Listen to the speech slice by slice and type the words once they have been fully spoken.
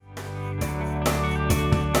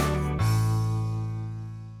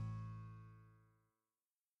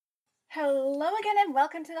Hello again, and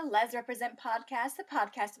welcome to the Les Represent podcast, the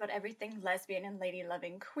podcast about everything lesbian and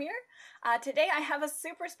lady-loving queer. Today I have a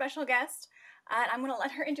super special guest, and I'm going to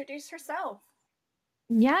let her introduce herself.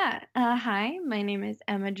 Hi, my name is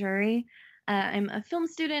Emma Drury. I'm a film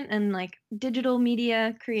student and digital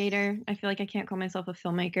media creator. I feel like I can't call myself a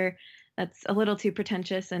filmmaker. That's a little too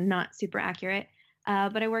pretentious and not super accurate.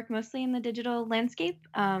 But I work mostly in the digital landscape.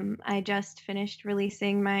 I just finished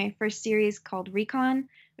releasing my first series called Recon,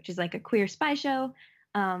 which is like a queer spy show.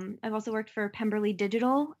 I've also worked for Pemberley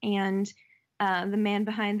Digital and the man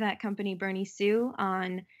behind that company, Bernie Sue,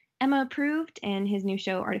 on Emma Approved and his new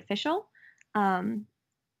show Artificial. And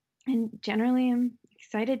generally, I'm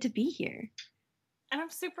excited to be here. And I'm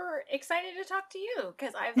super excited to talk to you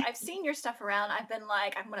because I've seen your stuff around. I've been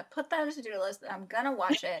like, I'm going to put that on a to-do list and I'm going to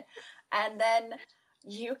watch it. And then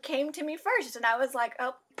you came to me first, and I was like,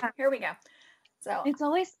 oh, here we go. So it's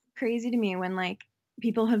always crazy to me when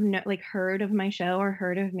people have heard of my show or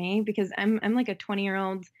heard of me, because I'm like a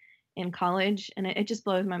 20-year-old in college, and it just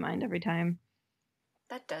blows my mind every time.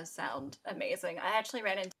 That does sound amazing. I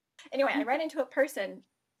ran into a person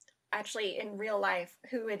actually in real life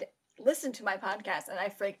who had listened to my podcast, and I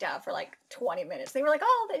freaked out for like 20 minutes. They were like,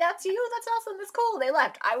 oh, that's you, that's awesome, that's cool. They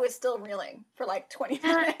left. I was still reeling for like 20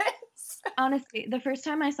 minutes. Honestly, the first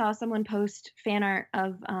time I saw someone post fan art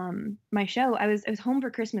of my show, I was home for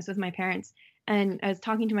Christmas with my parents, and I was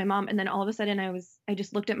talking to my mom, and then all of a sudden I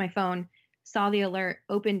just looked at my phone, saw the alert,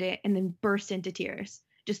 opened it, and then burst into tears.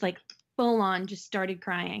 Just like full on, just started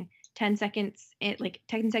crying. 10 seconds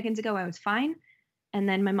 10 seconds ago I was fine, and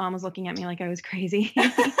then my mom was looking at me like I was crazy.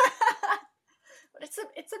 But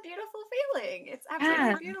it's a beautiful feeling. It's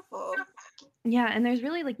absolutely beautiful. Yeah, and there's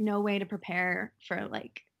really no way to prepare for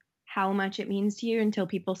how much it means to you until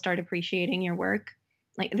people start appreciating your work.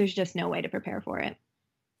 There's just no way to prepare for it.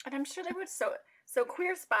 And I'm sure they would. So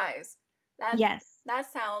queer spies. Yes.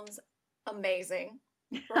 That sounds amazing.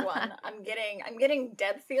 For one, I'm getting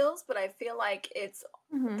Deb feels, but I feel like it's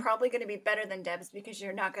probably going to be better than Deb's because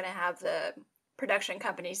you're not going to have the production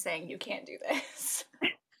company saying you can't do this.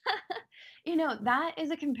 That is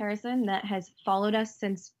a comparison that has followed us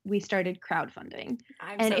since we started crowdfunding.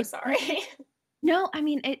 I'm And so sorry. No, I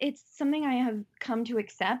mean, it's something I have come to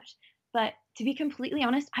accept, but to be completely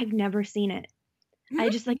honest, I've never seen it.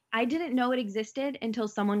 I didn't know it existed until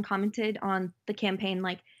someone commented on the campaign,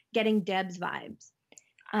 getting Deb's vibes.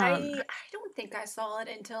 I don't think I saw it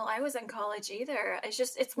until I was in college either.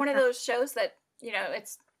 It's one of those shows that,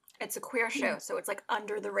 it's a queer show, so it's like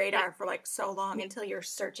under the radar for like so long until you're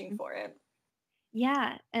searching for it.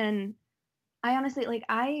 Yeah, and I honestly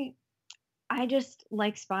I just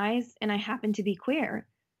like spies, and I happen to be queer.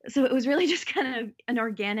 So it was really just kind of an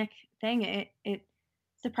organic thing. It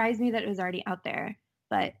surprised me that it was already out there,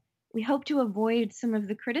 but we hope to avoid some of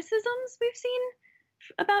the criticisms we've seen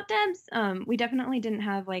about Debs. We definitely didn't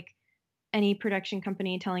have any production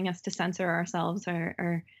company telling us to censor ourselves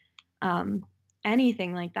or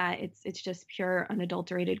anything like that. It's just pure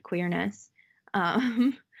unadulterated queerness,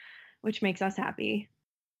 which makes us happy.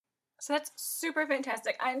 So that's super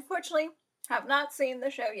fantastic. I unfortunately have not seen the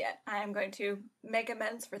show yet. I am going to make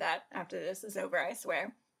amends for that after this is over, I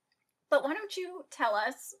swear. But why don't you tell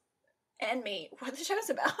us and me what the show's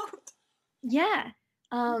about? Yeah.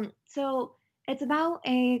 So it's about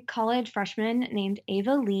a college freshman named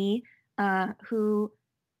Ava Lee, who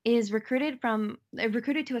is recruited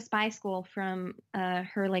to a spy school from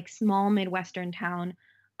her small Midwestern town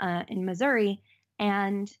in Missouri,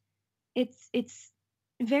 and it's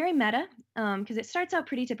very meta because it starts out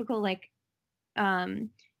pretty typical.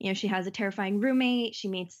 She has a terrifying roommate, she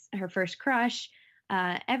meets her first crush,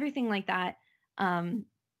 everything like that. The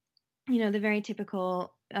very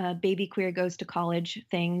typical baby queer goes to college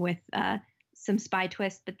thing with some spy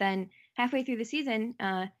twist. But then halfway through the season,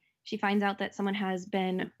 she finds out that someone has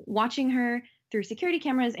been watching her through security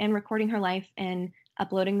cameras and recording her life and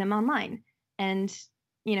uploading them online. And,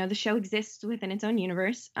 the show exists within its own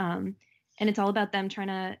universe. And it's all about them trying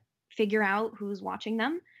to figure out who's watching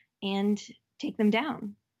them and take them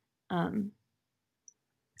down. Cool.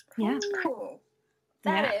 Yeah.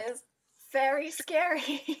 That is very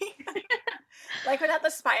scary. Without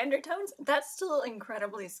the spy undertones, that's still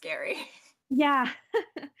incredibly scary. Yeah.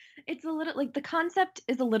 It's a little the concept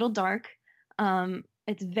is a little dark.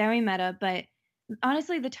 It's very meta, but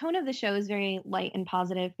honestly the tone of the show is very light and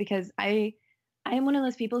positive because I am one of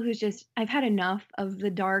those people who's just I've had enough of the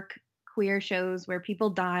dark queer shows where people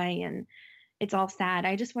die and it's all sad.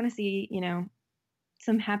 I just want to see,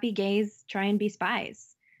 some happy gays try and be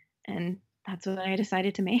spies. And that's what I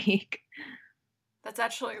decided to make. That's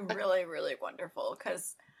actually really, really wonderful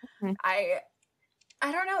because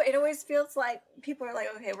I don't know. It always feels like people are like,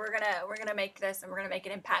 okay, we're gonna make this and we're gonna make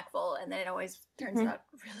it impactful, and then it always turns Mhm. out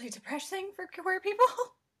really depressing for queer people.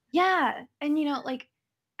 Yeah, and like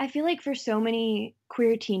I feel like for so many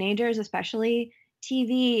queer teenagers, especially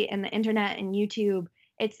TV and the internet and YouTube,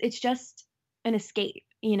 it's just an escape,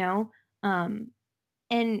 you know? Um,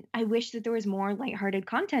 and I wish that there was more lighthearted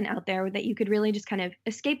content out there that you could really just kind of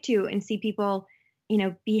escape to and see people,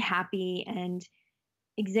 be happy and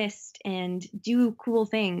exist and do cool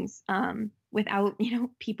things without,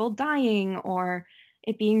 people dying or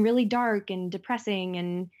it being really dark and depressing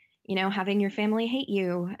and, having your family hate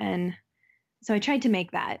you. And so I tried to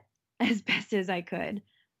make that as best as I could,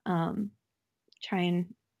 um, try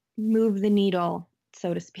and move the needle,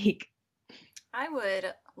 so to speak. I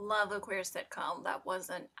would love a queer sitcom that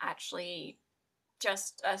wasn't actually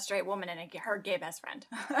just a straight woman and her gay best friend.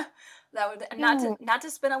 That would No. not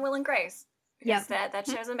to spin on Will and Grace because Yep. that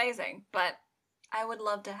show's amazing, but I would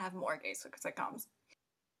love to have more gay sitcoms.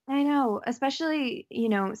 I know, especially,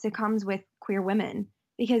 sitcoms with queer women,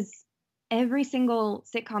 because every single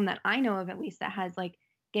sitcom that I know of, at least that has like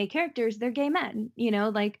gay characters, they're gay men,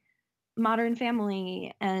 like Modern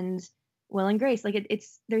Family and Will and Grace. Like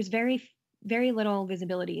there's very little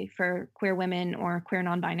visibility for queer women or queer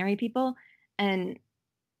non-binary people. And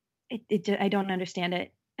I don't understand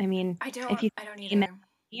it. I mean, if you I don't see men either.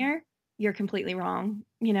 here, you're completely wrong.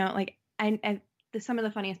 Like some of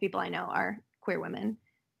the funniest people I know are queer women,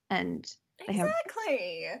 and they have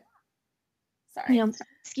Exactly. Sorry.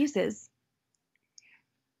 excuses.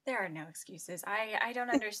 There are no excuses. I don't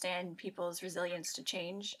understand people's resilience to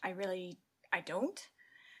change. I don't.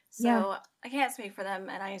 Yeah, So I can't speak for them,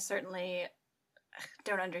 and I certainly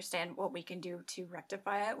don't understand what we can do to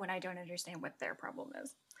rectify it when I don't understand what their problem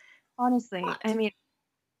is. honestly, I But mean,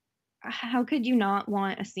 how could you not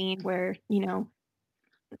want a scene where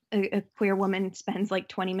a queer woman spends like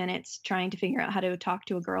 20 minutes trying to figure out how to talk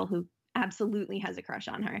to a girl who absolutely has a crush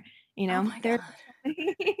on her? oh my There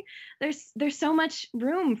god. there's so much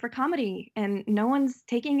room for comedy and no one's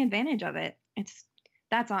taking advantage of it.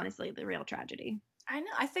 That's honestly the real tragedy. I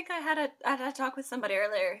know. I think I had a talk with somebody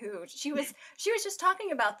earlier who she was just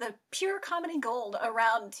talking about the pure comedy gold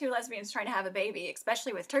around two lesbians trying to have a baby,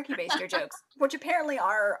 especially with turkey baster jokes, which apparently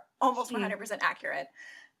are almost Jeez. 100% accurate.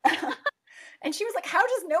 And she was like, "How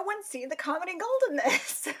does no one see the comedy gold in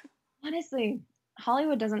this?" Honestly,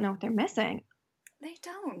 Hollywood doesn't know what they're missing. They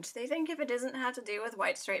don't. They think if it doesn't have to do with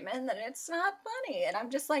white straight men, then it's not funny. And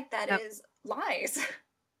I'm just like, that Yep. is lies.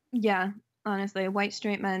 Yeah, honestly, white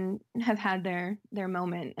straight men have had their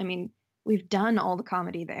moment. I mean, we've done all the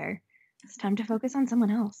comedy there. It's time to focus on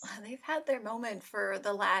someone else. They've had their moment for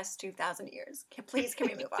the last 2,000 years. Please, can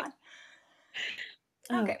we move on?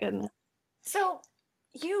 Oh Okay. goodness. So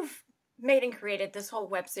you've made and created this whole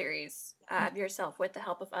web series of yourself with the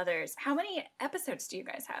help of others. How many episodes do you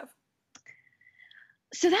guys have?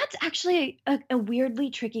 So that's actually a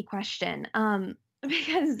weirdly tricky question.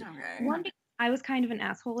 Because Okay. one, because I was kind of an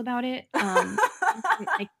asshole about it.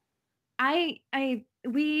 Like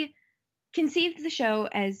we conceived the show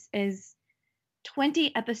as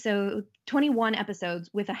 21 episodes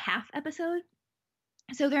with a half episode.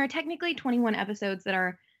 So there are technically 21 episodes that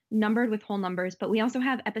are numbered with whole numbers, but we also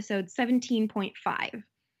have episode 17.5.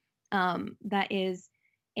 That is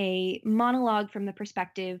a monologue from the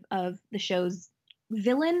perspective of the show's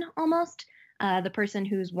villain, almost, the person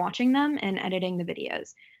who's watching them and editing the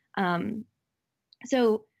videos.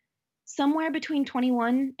 So somewhere between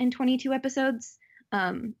 21 and 22 episodes.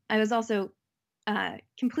 I was also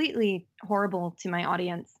completely horrible to my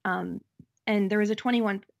audience. And there was a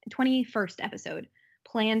 21st episode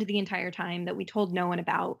planned the entire time that we told no one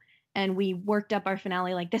about. And we worked up our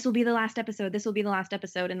finale like, this will be the last episode. This will be the last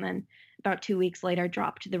episode. And then about 2 weeks later,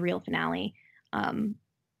 dropped the real finale. And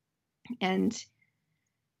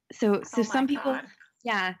so Oh some my people, god.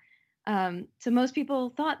 yeah. So most people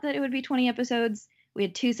thought that it would be 20 episodes. We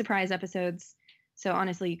had 2 surprise episodes. So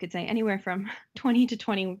honestly, you could say anywhere from 20 to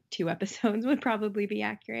 22 episodes would probably be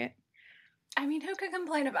accurate. I mean, who could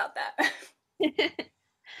complain about that?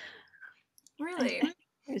 Really?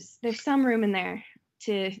 There's some room in there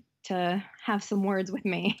to have some words with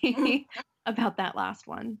me about that last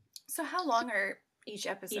one. So how long are each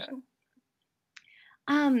episode?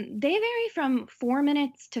 They vary from 4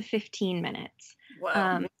 minutes to 15 minutes.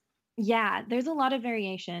 Whoa. Yeah, there's a lot of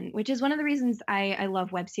variation, which is one of the reasons I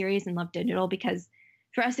love web series and love digital, because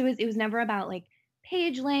for us it was never about like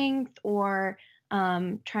page length or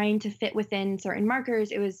trying to fit within certain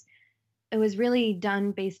markers. It was really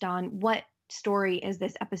done based on what story is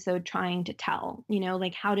this episode trying to tell,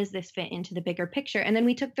 like how does this fit into the bigger picture? And then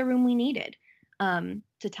we took the room we needed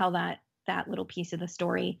to tell that that little piece of the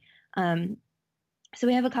story. So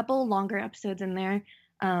we have a couple longer episodes in there.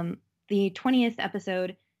 The 20th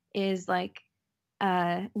episode is like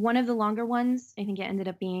one of the longer ones. I think it ended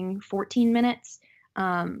up being 14 minutes.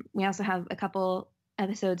 We also have a couple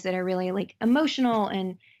episodes that are really like emotional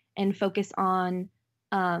and focus on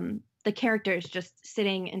the characters just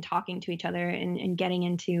sitting and talking to each other and getting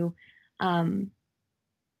into their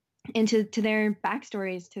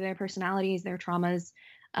backstories, to their personalities, their traumas,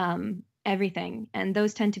 everything. And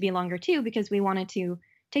those tend to be longer too, because we wanted to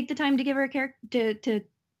take the time to give our character to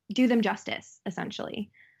do them justice,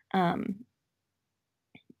 essentially.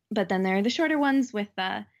 But then there are the shorter ones with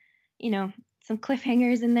some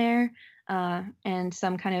cliffhangers in there, and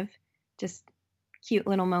some kind of just cute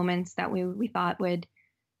little moments that we thought we'd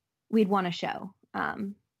want to show,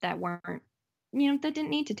 that weren't, that didn't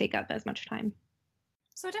need to take up as much time.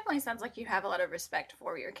 So it definitely sounds like you have a lot of respect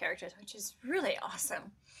for your characters, which is really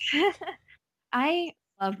awesome. I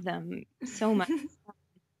love them so much.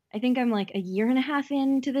 I think I'm like a year and a half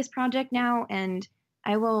into this project now, and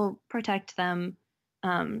I will protect them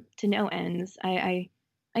to no ends. I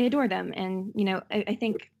adore them, and I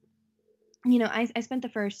think I spent the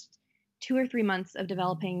first 2 or 3 months of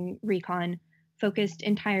developing Recon focused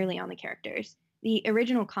entirely on the characters. The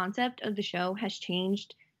original concept of the show has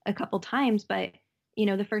changed a couple times, but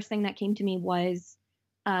the first thing that came to me was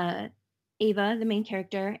Ava, the main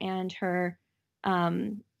character, and her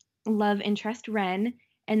love interest, Ren.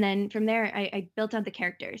 And then from there, I built out the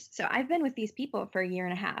characters. So I've been with these people for a year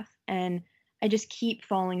and a half, and I just keep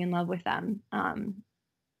falling in love with them.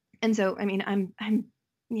 And so, I mean, I'm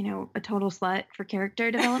a total slut for character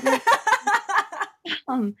development.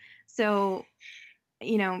 So,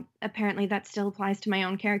 apparently that still applies to my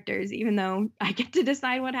own characters, even though I get to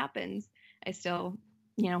decide what happens. I still,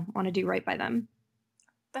 want to do right by them.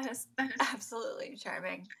 That is absolutely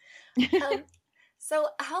charming. So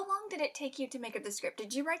how long did it take you to make up the script?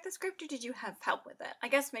 Did you write the script, or did you have help with it? I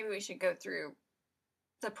guess maybe we should go through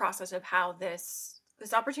the process of how this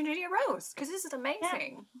opportunity arose, because this is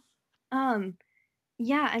amazing.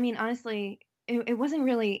 Yeah, I mean, honestly, it wasn't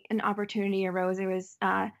really an opportunity arose. It was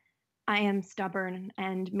I am stubborn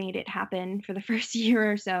and made it happen for the first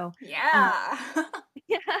year or so. Yeah.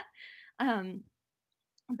 Yeah.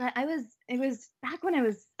 But it was back when I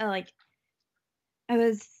was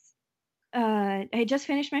I had just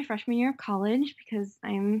finished my freshman year of college, because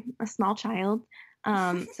I'm a small child. So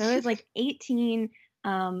I was like 18.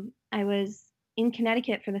 I was in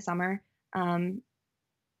Connecticut for the summer,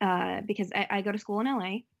 because I go to school in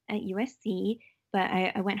LA at USC, but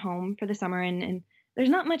I went home for the summer, and there's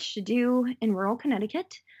not much to do in rural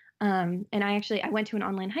Connecticut. And I went to an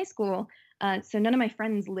online high school, so none of my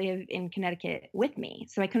friends live in Connecticut with me,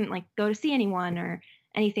 so I couldn't like go to see anyone or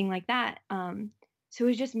anything like that. So it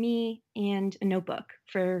was just me and a notebook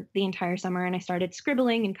for the entire summer, and I started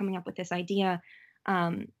scribbling and coming up with this idea,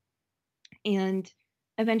 and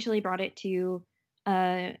eventually brought it to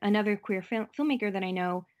another queer filmmaker that I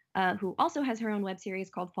know, who also has her own web series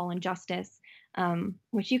called Fallen Justice,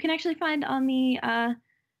 which you can actually find on the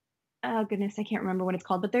oh goodness, I can't remember what it's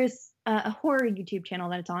called, but there's a horror YouTube channel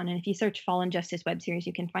that it's on, and if you search Fallen Justice web series,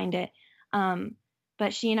 you can find it.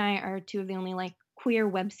 But she and I are two of the only like queer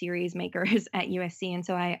web series makers at USC, and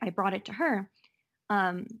so I brought it to her,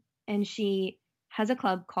 and she has a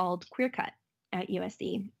club called Queer Cut at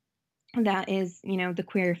USC that is, the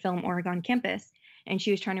queer film Oregon campus, and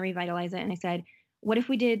she was trying to revitalize it, and I said, what if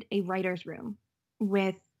we did a writer's room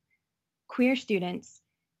with queer students?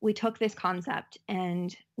 We took this concept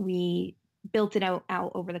and we built it out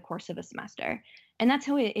over the course of a semester, and that's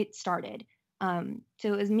how it started. So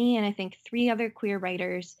it was me and I think 3 other queer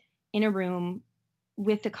writers in a room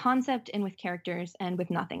with the concept and with characters and with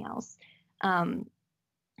nothing else. And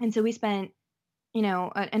so we spent,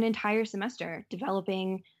 an entire semester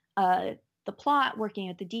developing the plot, working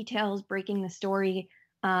at the details, breaking the story.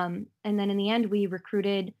 And then in the end, we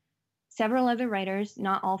recruited several other writers,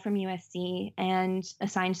 not all from USC, and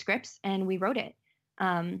assigned scripts, and we wrote it.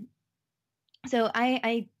 So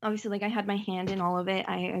I obviously, like, I had my hand in all of it.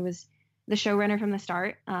 I was the showrunner from the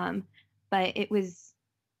start, but it was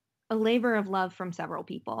a labor of love from several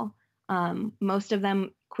people, most of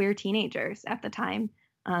them queer teenagers at the time.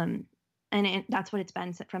 And that's what it's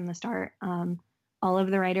been from the start. All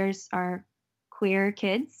of the writers are queer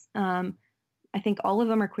kids. I think all of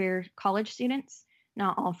them are queer college students,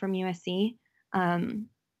 not all from USC. And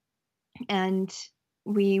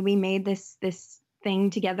we made this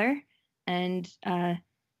thing together, and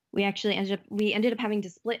we actually ended up having to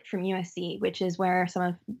split from USC, which is where some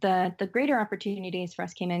of the greater opportunities for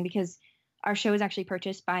us came in, because our show was actually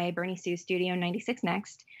purchased by Bernie Sue Studio 96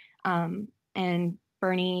 Next, And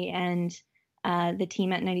Bernie and the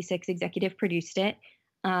team at 96 executive produced it.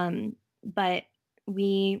 But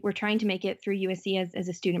we were trying to make it through USC as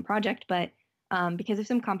a student project, but because of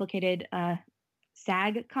some complicated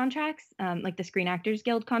SAG contracts, like the Screen Actors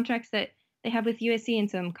Guild contracts that they have with USC and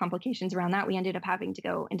some complications around that, we ended up having to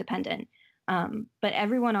go independent. But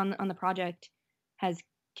everyone on the project has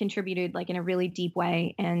contributed like in a really deep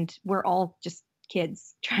way, and we're all just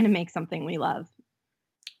kids trying to make something we love.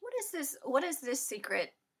 What is this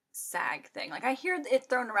secret SAG thing? Like, I hear it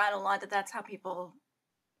thrown around a lot that that's how people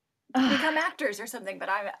become actors or something, but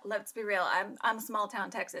let's be real, I'm small town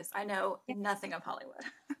Texas. I know nothing of Hollywood.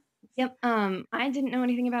 Yep. I didn't know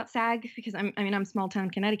anything about SAG because I'm small town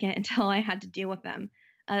Connecticut until I had to deal with them.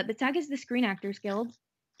 But SAG is the Screen Actors Guild.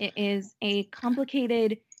 It is a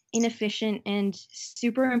complicated, inefficient, and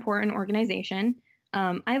super important organization.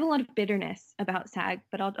 I have a lot of bitterness about SAG,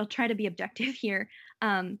 but I'll try to be objective here.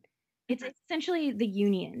 It's essentially the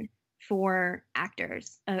union for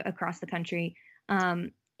actors across the country.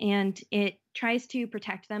 And it tries to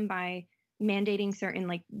protect them by mandating certain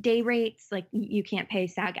like day rates. Like you can't pay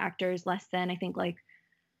SAG actors less than, I think, like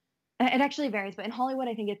it actually varies, but in Hollywood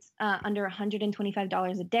I think it's under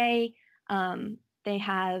 $125 a day. They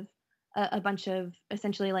have a bunch of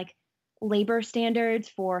essentially like labor standards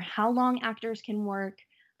for how long actors can work,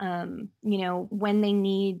 when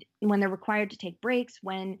they're required to take breaks,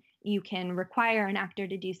 when you can require an actor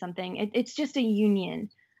to do something. It's just a union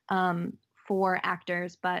for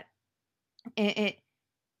actors, but it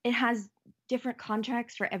has different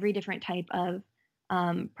contracts for every different type of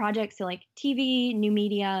project. So like TV, new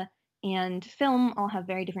media, and film all have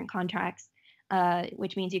very different contracts,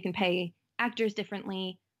 which means you can pay actors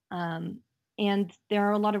differently. And there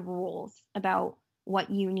are a lot of rules about what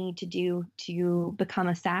you need to do to become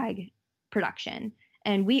a SAG production.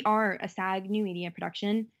 And we are a SAG new media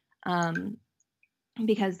production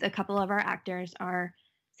because a couple of our actors are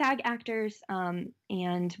SAG actors,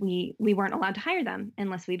 and we weren't allowed to hire them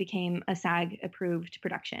unless we became a SAG approved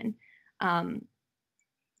production. And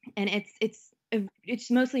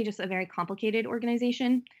it's mostly just a very complicated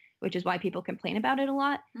organization, which is why people complain about it a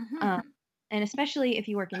lot. Mm-hmm. And especially if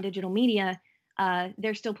you work in digital media,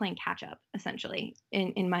 they're still playing catch up, essentially,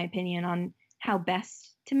 in my opinion, on how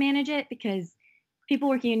best to manage it, because people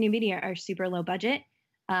working in new media are super low budget,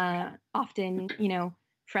 often,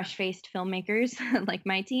 fresh-faced filmmakers like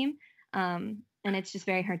my team. And it's just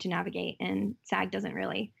very hard to navigate, and SAG doesn't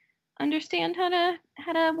really understand how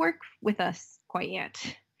to work with us quite yet.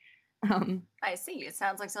 I see. It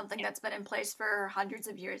sounds like something that's been in place for hundreds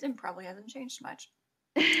of years and probably hasn't changed much.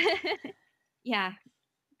 Yeah,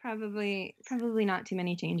 probably not too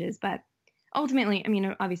many changes, but ultimately,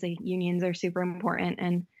 obviously unions are super important,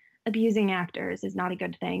 and abusing actors is not a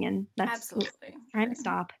good thing, and that's absolutely trying to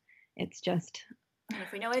stop. It's just, and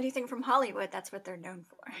if we know anything from Hollywood, that's what they're known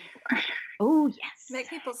for. Oh yes, make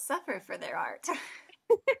people suffer for their art.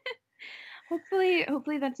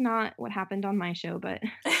 Hopefully that's not what happened on my show, but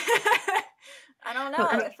I don't know.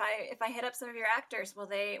 If I hit up some of your actors, will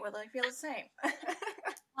they feel the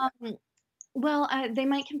same? Well, they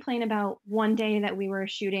might complain about one day that we're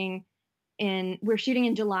shooting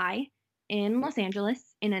in July in Los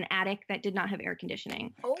Angeles in an attic that did not have air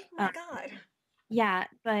conditioning. Oh my God. Yeah,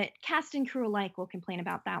 but cast and crew alike will complain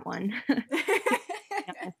about that one.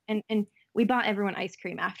 and we bought everyone ice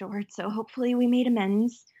cream afterwards, so hopefully we made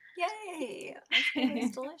amends. Yay! Ice cream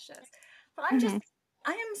is delicious. But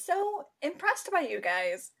I am so impressed by you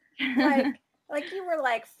guys. Like you were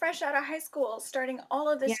like fresh out of high school, starting all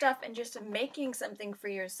of this stuff and just making something for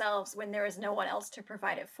yourselves when there is no one else to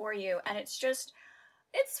provide it for you. And it's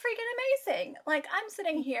freaking amazing. Like I'm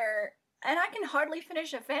sitting here and I can hardly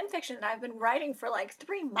finish a fan fiction that I've been writing for like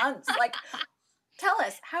 3 months. Like, tell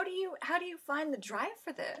us, how do you find the drive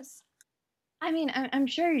for this? I'm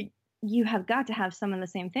sure you have got to have some of the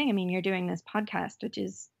same thing. You're doing this podcast, which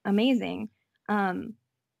is amazing.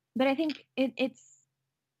 But I think it's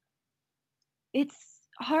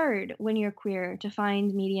hard when you're queer to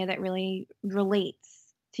find media that really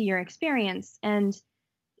relates to your experience. And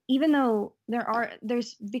even though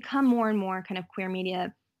there's become more and more kind of queer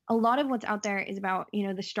media, a lot of what's out there is about,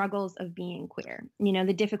 the struggles of being queer,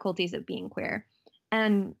 the difficulties of being queer.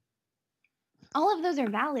 And all of those are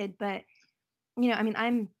valid, but,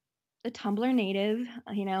 I'm a Tumblr native,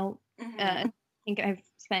 mm-hmm. I think I've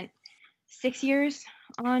spent 6 years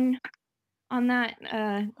on that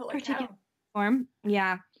particular platform.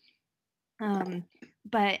 Yeah.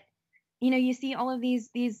 But, you see all of these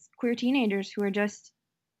queer teenagers who are just,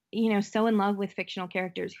 so in love with fictional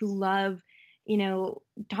characters, who love,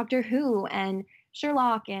 Doctor Who and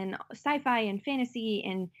Sherlock and sci-fi and fantasy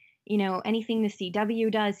and, anything the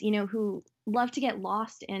CW does, who love to get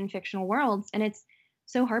lost in fictional worlds. And it's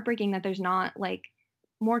so heartbreaking that there's not like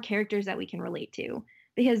more characters that we can relate to,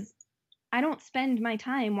 because I don't spend my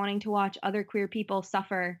time wanting to watch other queer people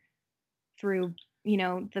suffer through,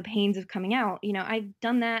 the pains of coming out. I've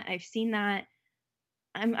done that. I've seen that.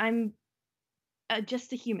 I'm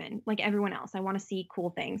just a human like everyone else. I want to see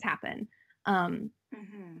cool things happen.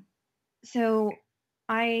 Mm-hmm. So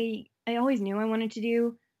I always knew I wanted to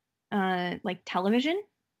do like television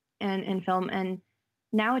and film, and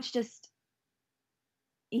now it's just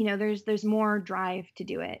there's more drive to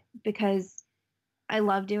do it because I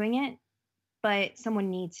love doing it, but someone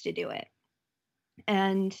needs to do it.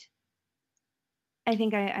 And I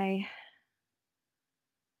think I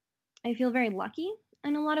feel very lucky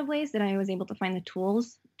in a lot of ways that I was able to find the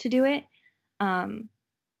tools to do it.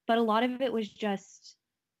 But a lot of it was just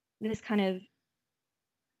this kind of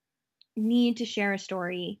need to share a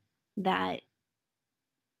story that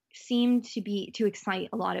seemed to excite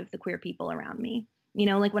a lot of the queer people around me.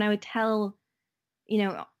 Like when I would tell,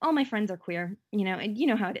 all my friends are queer, and you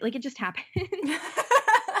know how it, like, it just happened.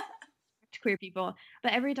 Queer people,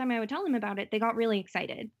 but every time I would tell them about it, they got really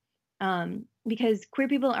excited, because queer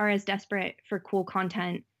people are as desperate for cool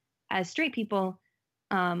content as straight people.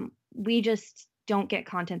 We just don't get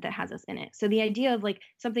content that has us in it. So the idea of like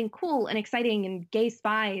something cool and exciting and gay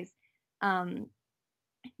spies,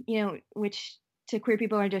 which to queer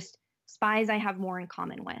people are just spies I have more in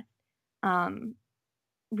common with,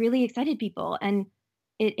 really excited people. And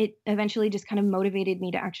it eventually just kind of motivated me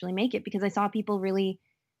to actually make it, because I saw people really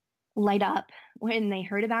light up when they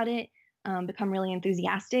heard about it, become really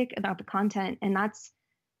enthusiastic about the content. And that's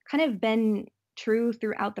kind of been true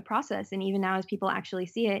throughout the process. And even now, as people actually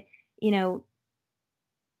see it,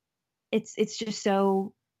 it's just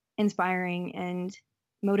so inspiring and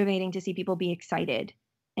motivating to see people be excited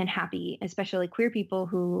and happy, especially queer people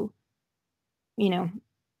who,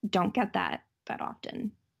 don't get that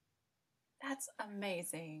often. That's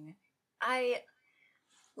amazing. I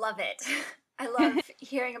love it. I love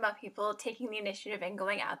hearing about people taking the initiative and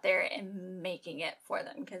going out there and making it for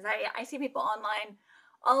them, because I see people online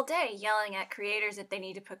all day yelling at creators that they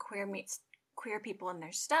need to put queer people in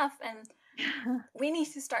their stuff, and we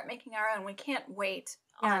need to start making our own. We can't wait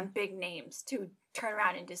on big names to turn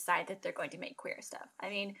around and decide that they're going to make queer stuff. I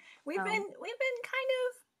mean, we've been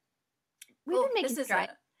making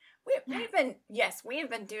strides. We've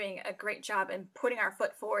been doing a great job in putting our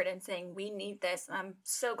foot forward and saying we need this. And I'm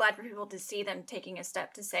so glad for people to see them taking a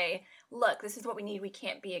step to say, look, this is what we need. We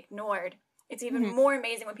can't be ignored. It's even more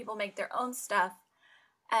amazing when people make their own stuff,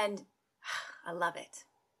 and I love it.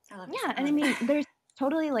 Yeah, and I mean, there's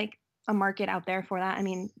totally like a market out there for that. I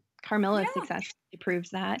mean, Carmilla's success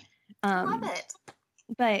proves that. Love it.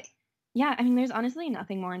 But yeah, I mean, there's honestly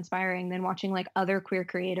nothing more inspiring than watching like other queer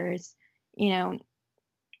creators,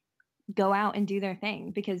 go out and do their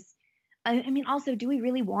thing. Because I mean, also, do we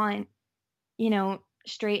really want,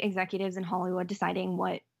 straight executives in Hollywood deciding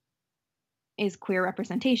what is queer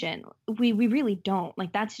representation? We really don't.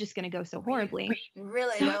 Like, that's just going to go so horribly. We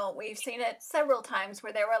really don't. We've seen it several times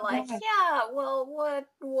where they were like, yeah, well,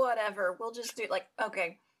 whatever. We'll just do like,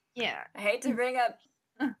 okay. Yeah. I hate to bring up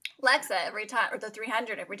Lexa every time, or the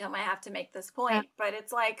 300 every time I have to make this point, but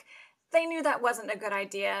it's like, they knew that wasn't a good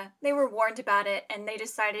idea. They were warned about it, and they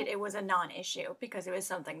decided it was a non-issue because it was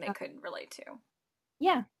something they couldn't relate to.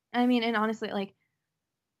 Yeah. I mean, and honestly, like,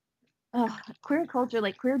 queer culture,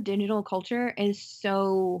 like queer digital culture, is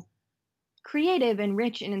so creative and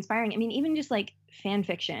rich and inspiring. I mean, even just like fan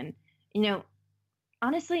fiction,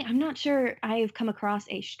 honestly, I'm not sure I've come across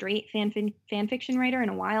a straight fan fiction writer in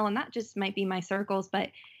a while, and that just might be my circles, but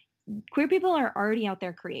queer people are already out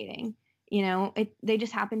there creating. They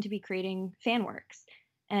just happen to be creating fan works.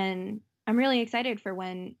 And I'm really excited for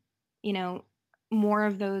when, more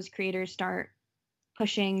of those creators start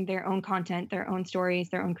pushing their own content, their own stories,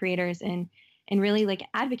 their own creators, and really like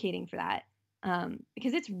advocating for that.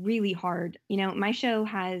 Because it's really hard. My show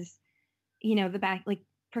has, the back, like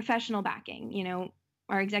professional backing.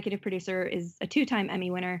 Our executive producer is a 2-time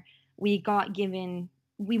Emmy winner. We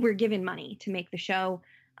were given money to make the show.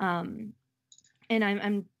 And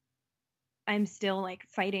I'm still like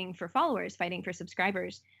fighting for followers, fighting for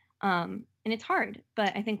subscribers. And it's hard,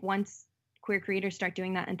 but I think once queer creators start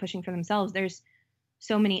doing that and pushing for themselves, there's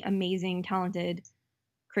so many amazing, talented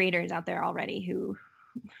creators out there already who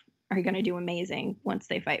are going to do amazing once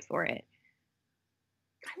they fight for it.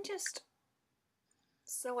 I'm just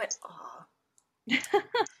so at awe.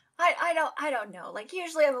 I don't know. Like,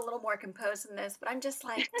 usually I'm a little more composed than this, but I'm just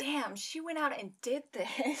like, damn, she went out and did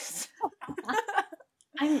this.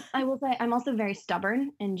 I will say I'm also very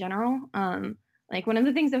stubborn in general. Like one of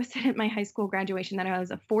the things that was said at my high school graduation that I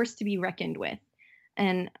was a force to be reckoned with,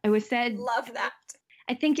 and it was said. Love that.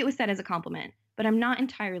 I think it was said as a compliment, but I'm not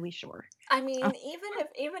entirely sure. I mean,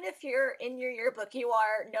 even if you're in your yearbook, you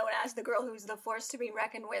are known as the girl who's the force to be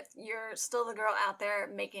reckoned with. You're still the girl out there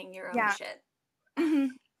making your own Yeah. shit.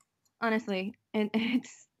 Honestly,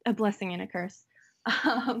 it's a blessing and a curse.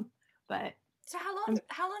 But so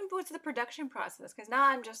how long was the production process? Because now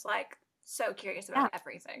I'm just like so curious about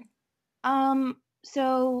everything.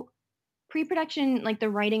 So pre-production, like the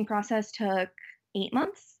writing process took 8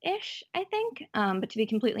 months ish, I think. But to be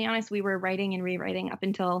completely honest, we were writing and rewriting up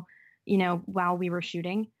until, while we were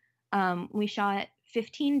shooting. We shot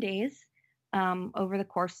 15 days over the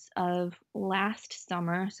course of last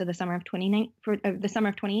summer, so the summer of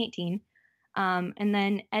 2018. And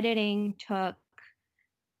then editing took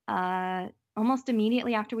almost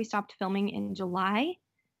immediately after we stopped filming in July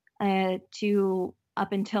to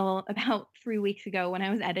up until about 3 weeks ago when I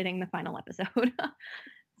was editing the final episode.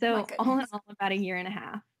 So all in all, about a year and a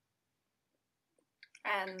half.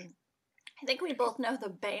 And I think we both know the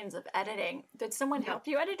banes of editing. Did someone help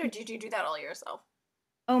you edit, or did you do that all yourself?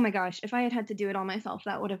 Oh my gosh, if I had had to do it all myself,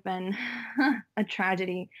 that would have been a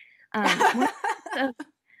tragedy.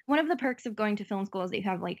 One of the perks of going to film school is that you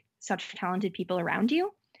have like such talented people around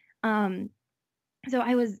you. So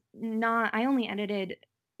I only edited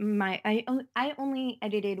I only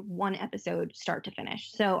edited one episode start to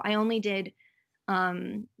finish. So I only did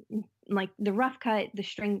like the rough cut, the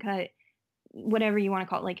string cut, whatever you want to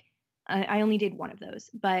call it. Like I only did one of those,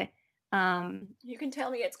 but you can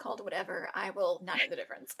tell me it's called whatever. I will not know the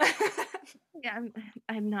difference. Yeah,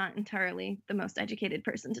 I'm not entirely the most educated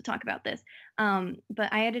person to talk about this.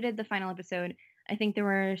 But I edited the final episode. I think there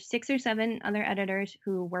were 6 or 7 other editors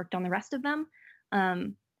who worked on the rest of them.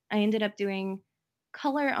 I ended up doing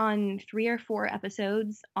color on 3 or 4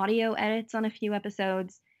 episodes, audio edits on a few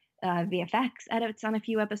episodes, VFX edits on a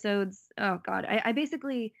few episodes. Oh God, I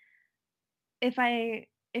basically, if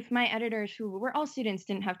my editors, who were all students,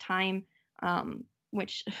 didn't have time,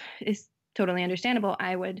 which is totally understandable,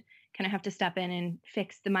 I would kind of have to step in and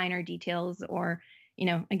fix the minor details, or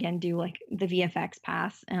again do like the VFX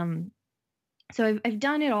pass. So I've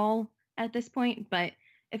done it all at this point, but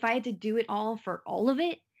if I had to do it all for all of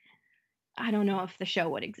it, I don't know if the show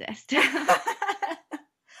would exist. I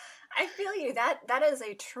feel you. That is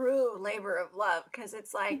a true labor of love, because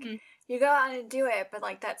it's like you go out and do it, but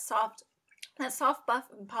like that soft buff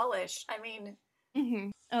and polish. I mean,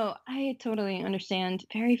 Oh, I totally understand.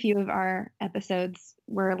 Very few of our episodes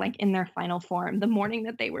were like in their final form the morning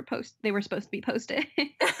that they were supposed to be posted.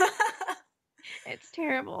 It's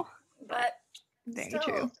terrible, but very still,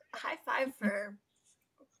 true. High five for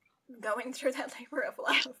going through that labor of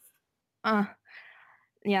love.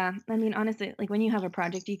 Yeah, I mean, honestly, like when you have a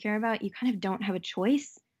project you care about, you kind of don't have a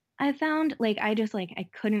choice. I found like I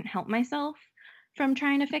couldn't help myself from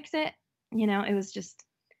trying to fix it. It was just,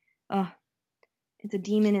 it's a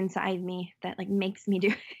demon inside me that like makes me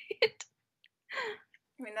do it.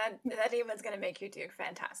 I mean, that demon's gonna make you do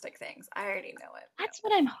fantastic things. I already know it. That's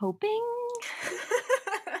what I'm hoping.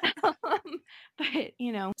 But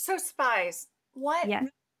So Spies, what? Yes.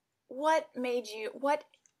 What made you? Where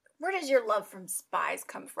does your love from Spies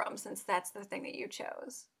come from? Since that's the thing that you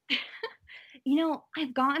chose.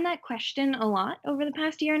 I've gotten that question a lot over the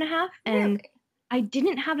past year and a half, and really? I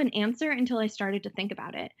didn't have an answer until I started to think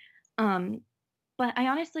about it. But I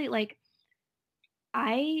honestly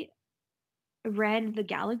I read the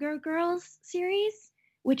Gallagher Girls series,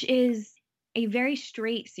 which is a very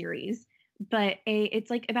straight series, but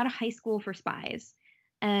it's like about a high school for spies.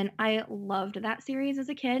 And I loved that series as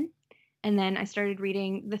a kid. And then I started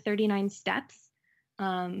reading The 39 Steps,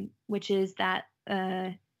 which is that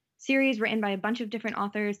series written by a bunch of different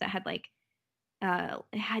authors that had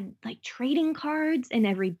trading cards in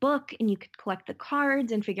every book, and you could collect the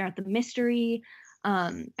cards and figure out the mystery.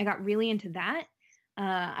 I got really into that.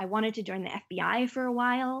 I wanted to join the FBI for a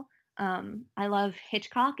while. I love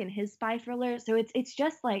Hitchcock and his spy thrillers. So it's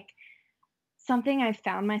just like something I've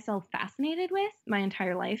found myself fascinated with my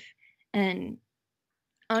entire life. And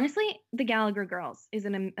honestly, The Gallagher Girls is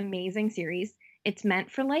an amazing series. It's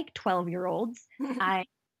meant for like 12-year-olds. I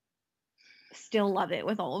still love it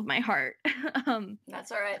with all of my heart.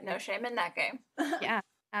 That's all right. No shame in that game. Yeah,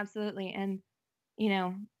 absolutely. And,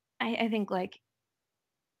 I think like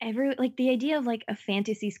the idea of like a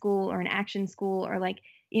fantasy school or an action school, or like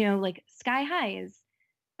Sky High is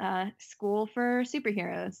school for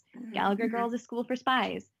superheroes. Gallagher Girls is school for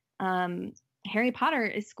spies. Harry Potter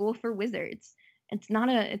is school for wizards. It's not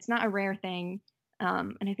a rare thing.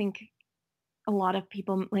 And I think a lot of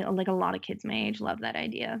people, like a lot of kids my age, love that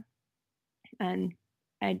idea, and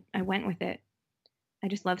I went with it. I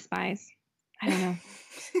just love spies. I don't know.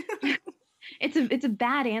 It's a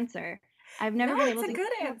bad answer. I've never No, been it's able a to good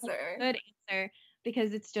give a answer. good answer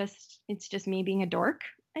because it's just me being a dork,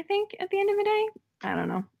 I think, at the end of the day. I don't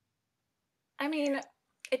know. I mean,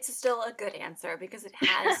 it's still a good answer because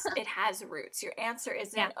it has roots. Your answer Yeah.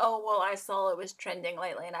 isn't, oh well, I saw it was trending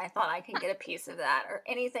lately and I thought I can get a piece of that, or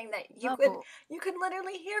anything that Oh. you could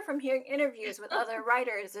literally hear from hearing interviews with other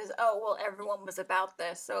writers is, oh well, everyone was about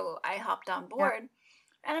this, so I hopped on Yeah. board.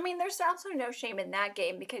 And I mean, there's also no shame in that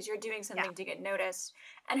game because you're doing Yeah. something to get noticed.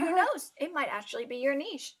 And who Uh-huh. knows? It might actually be your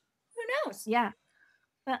niche. Who knows? Yeah.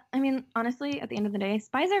 But I mean, honestly, at the end of the day,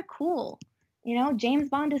 spies are cool. You know, James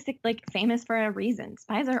Bond is like famous for a reason.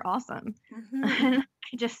 Spies are awesome. Mm-hmm. And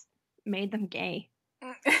I just made them gay.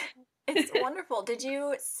 It's wonderful. Did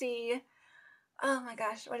you see? Oh my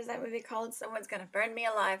gosh, what is that movie called? Someone's gonna burn me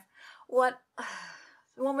alive. What?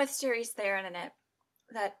 The one with Charlize Theron in it.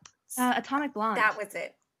 That Atomic Blonde. that was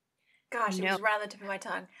it. Gosh, it No. was right on the tip of my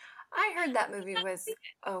tongue. I heard that movie was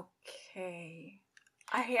okay.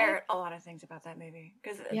 I hear a lot of things about that movie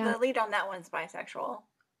because Yeah. the lead on that one's bisexual.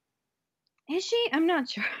 Is she? I'm not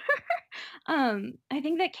sure. I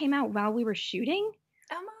think that came out while we were shooting.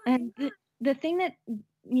 Am I? And the thing that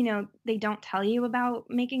they don't tell you about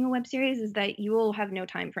making a web series is that you will have no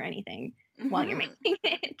time for anything while you're Mhm. making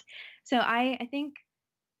it. So I think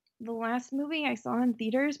the last movie I saw in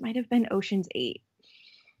theaters might have been Ocean's 8.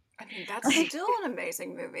 I mean, that's still an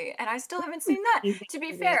amazing movie, and I still haven't seen that. Amazing To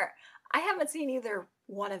be movie. fair, I haven't seen either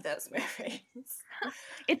one of those movies.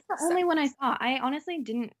 It's the only one I saw. I honestly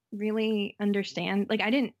didn't really understand. Like,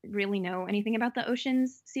 I didn't really know anything about the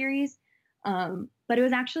Oceans series. But it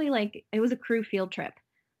was actually like it was a crew field trip.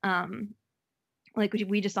 Like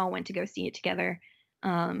we just all went to go see it together.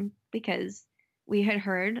 Because we had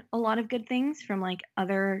heard a lot of good things from like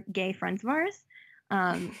other gay friends of ours.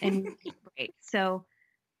 And it was great. So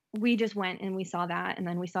we just went and we saw that, and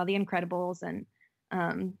then we saw The Incredibles, and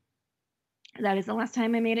that is the last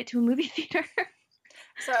time I made it to a movie theater.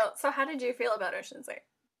 So how did you feel about Ocean's 8?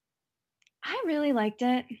 I really liked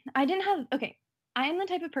it. I am the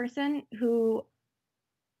type of person who,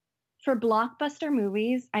 for blockbuster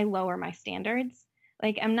movies, I lower my standards.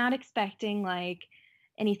 Like, I'm not expecting like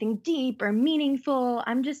anything deep or meaningful.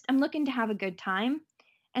 I'm looking to have a good time.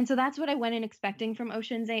 And so that's what I went in expecting from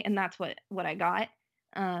Ocean's 8, and that's what I got.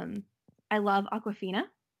 I love Aquafina.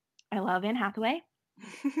 I love Anne Hathaway.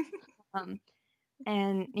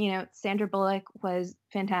 And Sandra Bullock was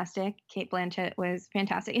fantastic. Cate Blanchett was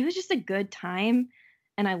fantastic. It was just a good time,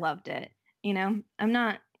 and I loved it. I'm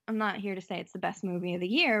not here to say it's the best movie of the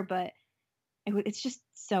year, but it's just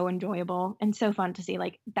so enjoyable and so fun to see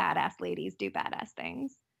like badass ladies do badass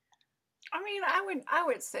things. I mean, I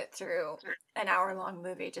would sit through an hour-long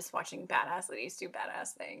movie just watching badass ladies do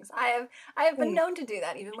badass things. I have been known to do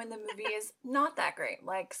that even when the movie is not that great.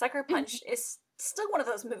 Like Sucker Punch is still one of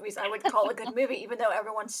those movies I would call a good movie, even though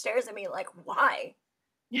everyone stares at me like, why?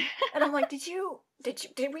 And I'm like, did we not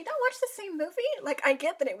watch the same movie? Like, I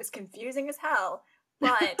get that it was confusing as hell,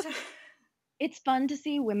 but it's fun to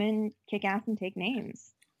see women kick ass and take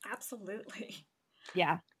names. Absolutely.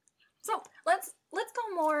 Yeah. So let's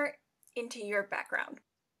go more into your background.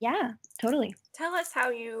 Yeah, totally. Tell us how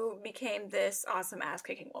you became this awesome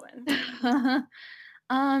ass-kicking woman.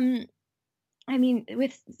 I mean,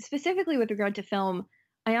 specifically with regard to film,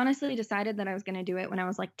 I honestly decided that I was going to do it when I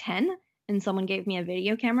was like 10, and someone gave me a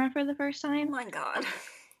video camera for the first time. Oh my God.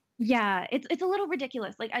 Yeah, it's a little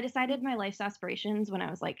ridiculous. Like, I decided my life's aspirations when I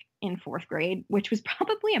was like in 4th grade, which was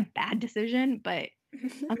probably a bad decision, but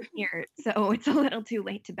I'm here, so it's a little too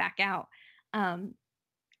late to back out.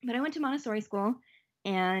 But I went to Montessori school,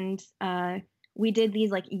 and we did these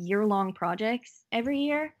like year-long projects every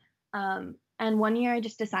year. And one year I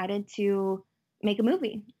just decided to make a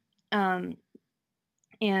movie. And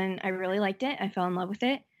I really liked it. I fell in love with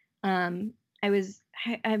it. My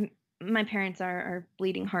parents are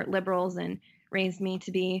bleeding heart liberals and raised me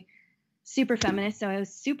to be super feminist. So I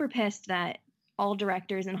was super pissed that all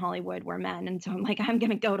directors in Hollywood were men. And so I'm like, I'm going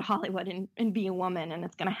to go to Hollywood and be a woman, and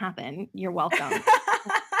it's going to happen. You're welcome.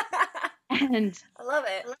 And I love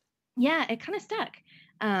it. Yeah, it kind of stuck.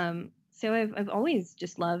 So I've always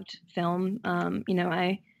just loved film.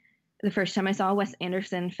 The first time I saw a Wes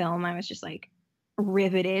Anderson film, I was just like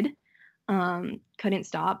riveted. Couldn't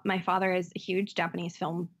stop. My father is a huge Japanese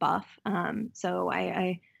film buff. So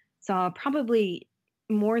I saw probably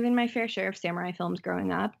more than my fair share of samurai films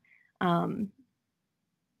growing up.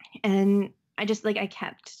 And I just I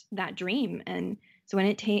kept that dream. And So when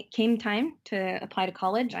it came time to apply to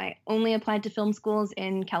college, I only applied to film schools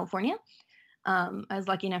in California. I was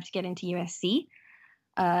lucky enough to get into USC,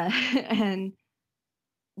 and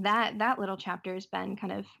that little chapter has been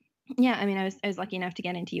kind of, yeah. I mean, I was lucky enough to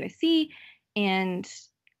get into USC, and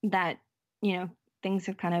that, things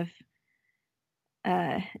have kind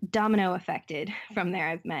of domino affected from there.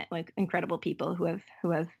 I've met like incredible people who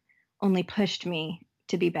have only pushed me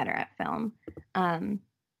to be better at film.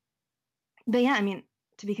 But yeah, I mean,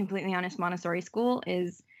 to be completely honest, Montessori school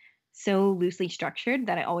is so loosely structured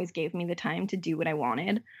that it always gave me the time to do what I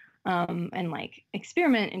wanted, and like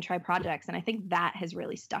experiment and try projects. And I think that has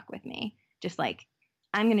really stuck with me. Just like,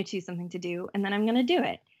 I'm going to choose something to do and then I'm going to do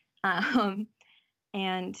it. Um,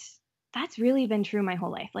 and that's really been true my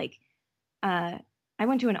whole life. Like, I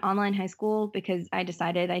went to an online high school because I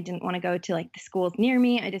decided I didn't want to go to like the schools near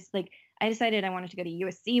me. I decided I wanted to go to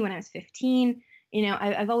USC when I was 15.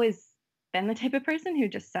 I've always been the type of person who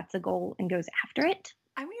just sets a goal and goes after it.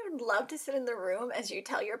 I would love to sit in the room as you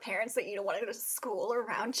tell your parents that you don't want to go to school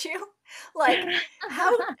around you. Like,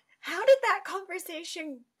 how did that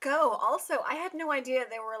conversation go? Also, I had no idea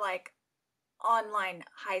there were like online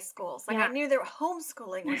high schools. Like, Yeah. I knew there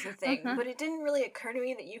homeschooling was a thing, but it didn't really occur to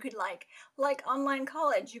me that you could like online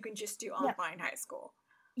college, you can just do Yeah. online high school.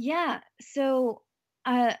 Yeah. So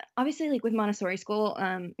obviously, like with Montessori school,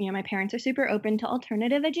 my parents are super open to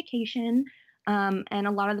alternative education. And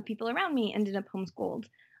a lot of the people around me ended up homeschooled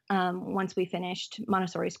once we finished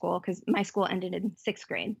Montessori school, because my school ended in sixth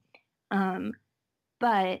grade.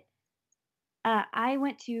 But I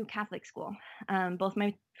went to Catholic school, both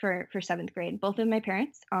for seventh grade. Both of my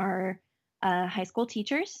parents are high school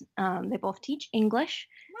teachers. They both teach English.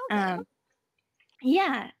 Well,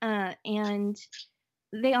 Yeah, and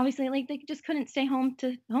they obviously like they just couldn't stay home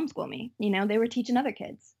to homeschool me. They were teaching other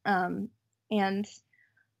kids, and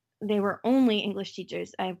they were only English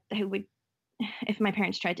teachers. I would, if my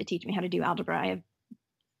parents tried to teach me how to do algebra,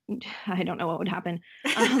 I don't know what would happen.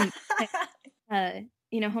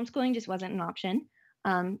 Homeschooling just wasn't an option.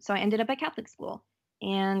 So I ended up at Catholic school,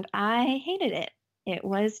 and I hated it. It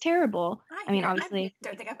was terrible. I mean, obviously, I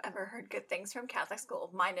don't think I've ever heard good things from Catholic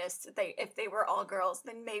school. Minus if they were all girls,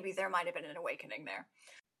 then maybe there might have been an awakening there.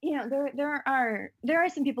 There are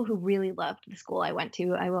some people who really loved the school I went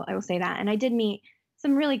to. I will say that, and I did meet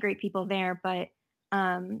some really great people there. But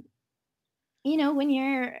when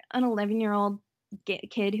you're an 11-year-old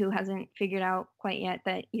kid who hasn't figured out quite yet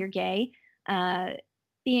that you're gay,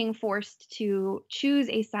 being forced to choose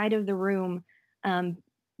a side of the room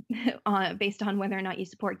based on whether or not you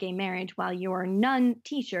support gay marriage while your nun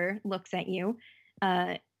teacher looks at you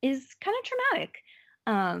is kind of traumatic.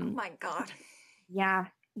 Oh my God. Yeah.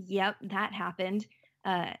 Yep. That happened.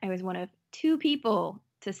 I was one of two people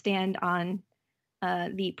to stand on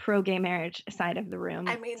the pro-gay marriage side of the room.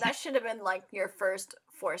 I mean, that should have been like your first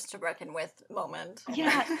forced to reckon with moment.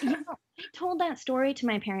 Yeah. I told that story to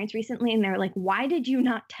my parents recently, and they were like, "Why did you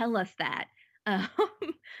not tell us that?"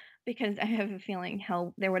 Because I have a feeling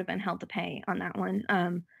there would have been hell to pay on that one.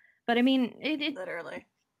 But I mean, it literally.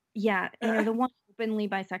 Yeah, the one openly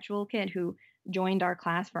bisexual kid who joined our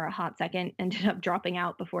class for a hot second ended up dropping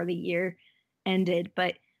out before the year ended.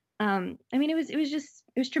 But I mean, it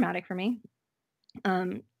was traumatic for me.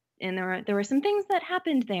 And there were some things that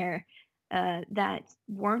happened there that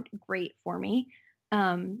weren't great for me.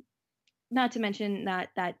 Not to mention that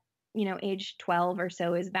age 12 or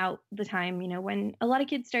so is about the time when a lot of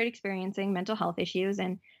kids start experiencing mental health issues,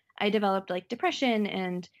 and I developed like depression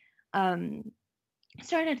and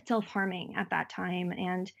started self-harming at that time,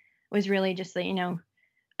 and was really just put in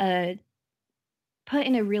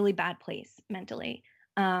a really bad place mentally.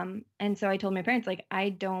 And so I told my parents, like, I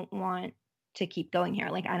don't want to keep going here.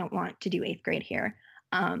 Like, I don't want to do eighth grade here.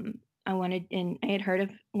 And I had heard of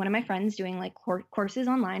one of my friends doing like courses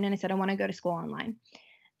online, and I said, I want to go to school online.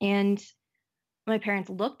 And my parents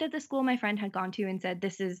looked at the school my friend had gone to and said,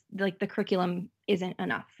 this is like, the curriculum isn't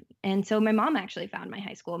enough. And so my mom actually found my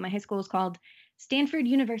high school. My high school is called Stanford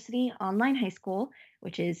University Online High School,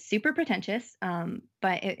 which is super pretentious,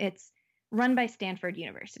 but it's run by Stanford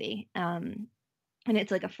University. And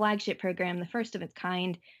it's like a flagship program, the first of its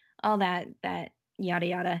kind, all that yada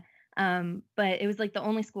yada. But it was like the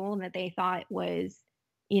only school that they thought was,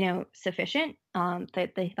 sufficient,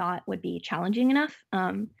 that they thought would be challenging enough.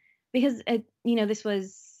 Because this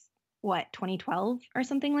was 2012 or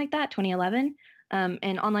something like that, 2011.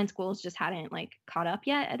 And online schools just hadn't like caught up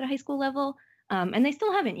yet at a high school level. And they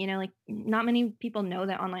still haven't, like not many people know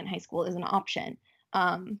that online high school is an option.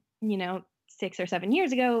 6 or 7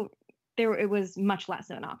 years ago, it was much less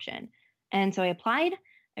of an option. And so I applied.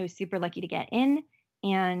 I was super lucky to get in.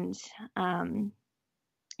 And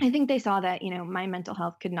I think they saw that, my mental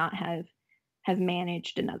health could not have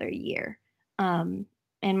managed another year. Um,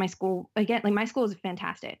 and my school, again, like my school was a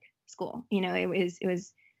fantastic school. It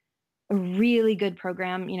was a really good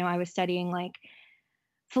program. I was studying like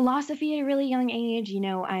philosophy at a really young age.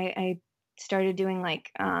 I started doing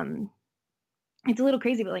like it's a little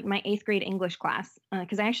crazy, but like my eighth grade English class,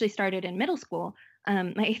 because I actually started in middle school.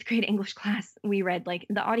 My eighth grade English class, we read like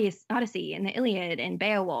the Odyssey and the Iliad and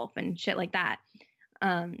Beowulf and shit like that.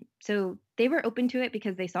 So they were open to it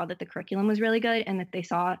because they saw that the curriculum was really good, and they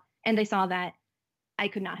saw that I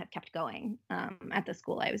could not have kept going at the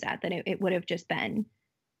school I was at. That it would have just been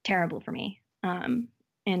terrible for me and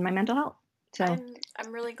my mental health. So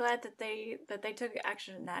I'm really glad that they took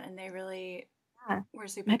action in that, and they really yeah, were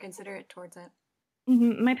super considerate towards it.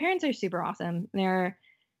 my parents are super awesome. They're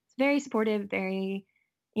very supportive. Very,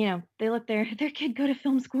 they let their kid go to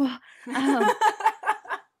film school. My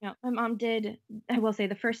mom did. I will say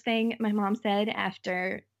the first thing my mom said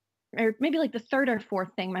after, or maybe like the third or fourth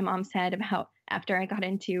thing my mom said about after I got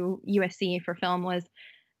into USC for film was,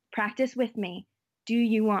 "Practice with me. Do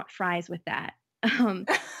you want fries with that?" Oh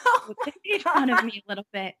They made my fun of God. me a little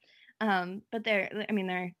bit, but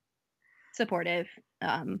they're supportive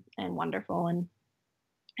and wonderful, and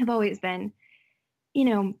have always been, you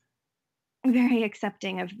know, very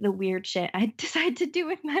accepting of the weird shit I decide to do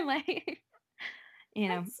with my life. you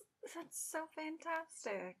know, That's so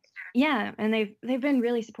fantastic. yeah, and they've been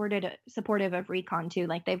really supportive of Recon too.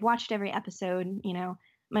 Like they've watched every episode.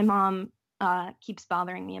 My mom keeps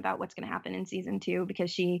bothering me about what's going to happen in season 2 because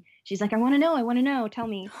she's like, I want to know, tell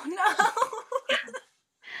me. Oh no.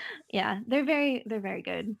 Yeah, they're very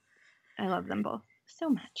good. I love them both so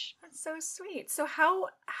much. That's so sweet. So how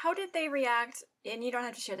did they react? And you don't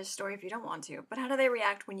have to share this story if you don't want to, but how do they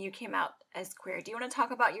react when you came out as queer? Do you want to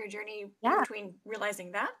talk about your journey in Yeah, between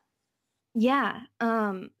realizing that? yeah.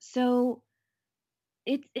 So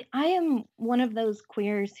I am one of those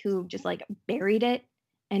queers who just like buried it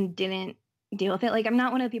and didn't deal with it. Like I'm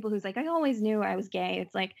not one of the people who's like, I always knew I was gay.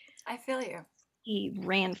 It's like I feel you. he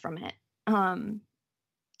ran from it. Um,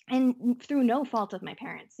 and through no fault of my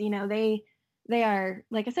parents. They are,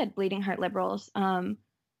 like I said, bleeding heart liberals,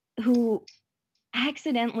 who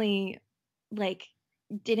accidentally like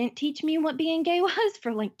didn't teach me what being gay was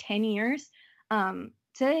for like 10 years.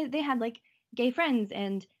 So they had like gay friends,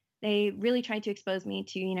 and they really tried to expose me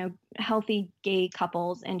to, healthy gay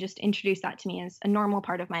couples and just introduce that to me as a normal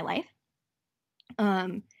part of my life.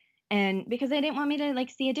 Um, and because they didn't want me to like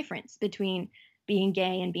see a difference between being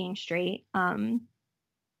gay and being straight.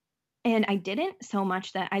 And I didn't, so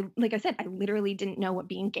much that like I said, I literally didn't know what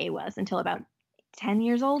being gay was until about 10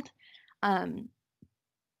 years old. Um,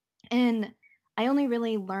 and I only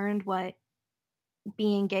really learned what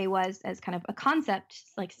being gay was as kind of a concept,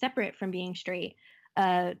 like separate from being straight,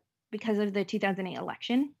 uh, because of the 2008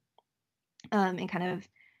 election. And kind of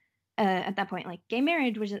at that point, like gay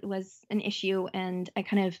marriage was an issue, and I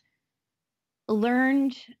kind of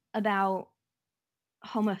learned about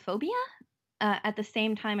homophobia at the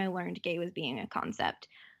same time I learned gay was being a concept.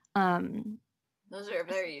 Um, Those are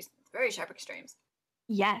very, very sharp extremes.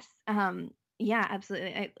 yes. Yeah,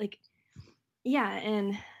 absolutely. Yeah,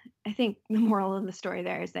 and I think the moral of the story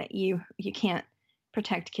there is that you can't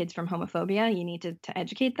protect kids from homophobia. You need to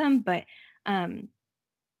educate them. But um,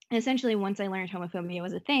 essentially, once I learned homophobia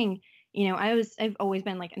was a thing, I've always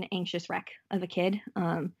been like an anxious wreck of a kid.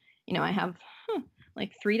 I have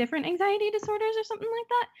like 3 different anxiety disorders or something like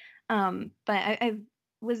that. But I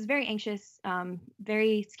was very anxious,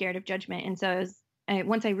 very scared of judgment, and so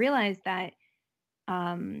once I realized that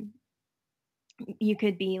um, you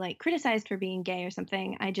could be like criticized for being gay or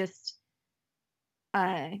something, I just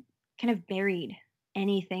kind of buried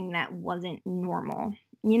anything that wasn't normal.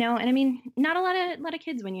 And I mean, not a lot of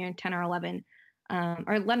kids when you're 10 or 11,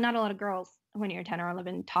 or not a lot of girls when you're 10 or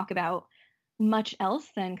 11 talk about much else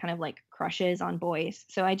than kind of like crushes on boys.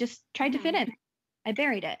 So I just tried to fit in. I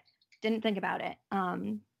buried it, didn't think about it.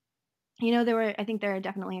 I think there are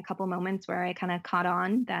definitely a couple moments where I kind of caught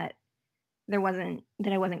on that I wasn't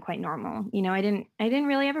quite normal. I didn't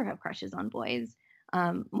really ever have crushes on boys.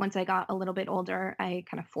 Once I got a little bit older, I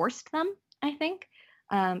kind of forced them, I think.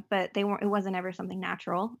 But it wasn't ever something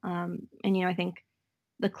natural. And I think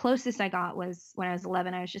the closest I got was when I was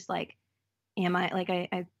 11. I was just like, am I like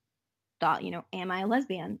I thought, am I a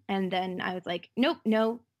lesbian? And then I was like, nope,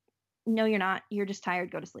 no, you're not. You're just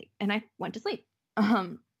tired. Go to sleep. And I went to sleep.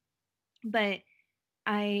 But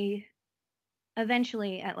I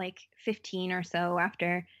eventually, at like 15 or so,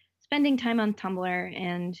 after spending time on Tumblr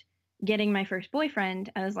and getting my first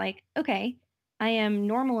boyfriend, I was like, okay, I am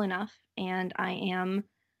normal enough, and I am,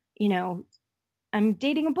 you know, I'm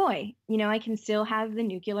dating a boy. You know, I can still have the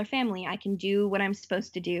nuclear family. I can do what I'm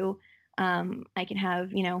supposed to do. I can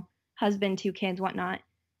have, you know, husband, 2 kids, whatnot.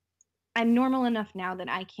 I'm normal enough now that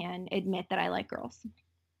I can admit that I like girls.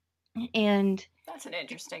 And That's an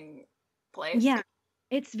interesting place. yeah,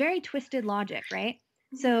 it's very twisted logic, right?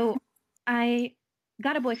 So I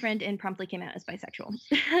got a boyfriend and promptly came out as bisexual.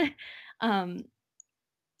 um,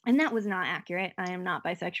 and that was not accurate. I am not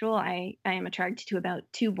bisexual. I am attracted to about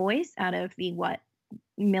 2 boys out of the what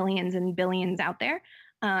millions and billions out there.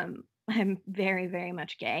 I'm very, very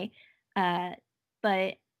much gay.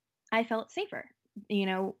 But I felt safer, you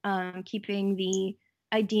know, keeping the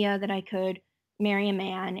idea that I could marry a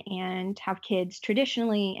man and have kids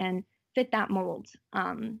traditionally and fit that mold.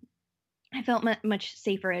 I felt much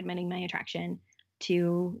safer admitting my attraction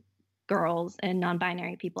to girls and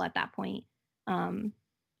non-binary people at that point. Um,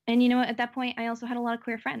 and you know, at that point, I also had a lot of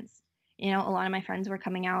queer friends. You know, a lot of my friends were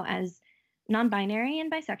coming out as non-binary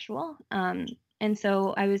and bisexual, and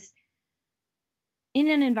so I was in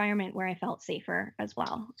an environment where I felt safer as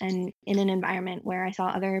well, and in an environment where I saw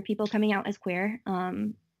other people coming out as queer,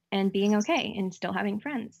 and being okay and still having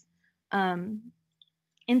friends. Um,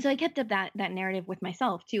 and so I kept up that narrative with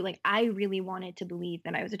myself too. Like I really wanted to believe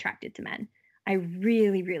that I was attracted to men. I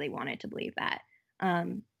really, really wanted to believe that.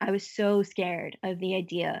 I was so scared of the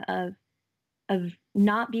idea of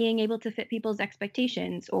not being able to fit people's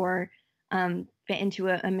expectations or fit into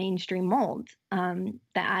a mainstream mold. That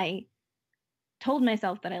I told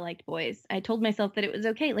myself that I liked boys. I told myself that it was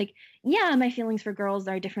okay. Like, yeah, my feelings for girls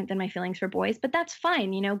are different than my feelings for boys, but that's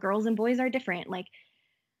fine. You know, girls and boys are different. Like,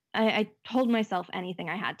 I told myself anything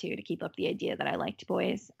I had to keep up the idea that I liked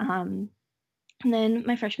boys. And then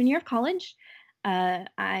my freshman year of college,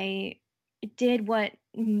 I did what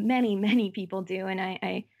many, many people do, and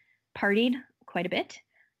I partied quite a bit.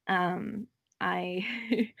 I,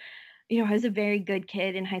 you know, I was a very good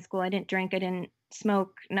kid in high school. I didn't drink, I didn't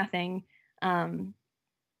smoke, nothing. Um,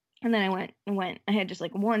 and then I had just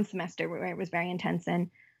like one semester where it was very intense, and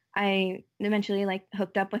I eventually like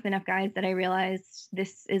hooked up with enough guys that I realized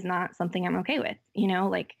this is not something I'm okay with. You know,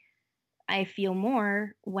 like I feel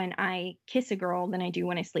more when I kiss a girl than I do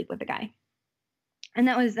when I sleep with a guy. And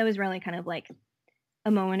that was really kind of like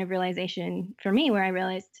a moment of realization for me where I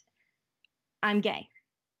realized I'm gay,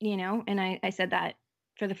 you know, and I said that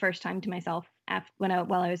for the first time to myself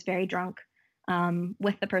while I was very drunk,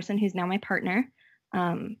 with the person who's now my partner.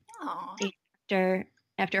 Um, after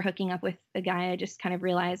after hooking up with the guy, I just kind of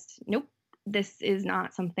realized, nope, this is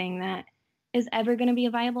not something that is ever going to be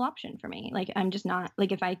a viable option for me. Like I'm just not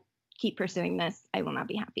like if I keep pursuing this, I will not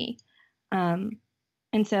be happy. Um,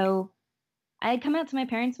 and so I had come out to my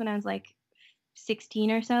parents when I was like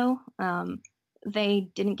 16 or so.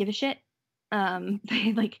 They didn't give a shit.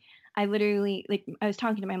 They like I literally like I was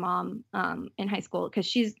talking to my mom in high school because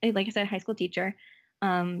she's like I said, a high school teacher.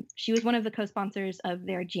 She was one of the co-sponsors of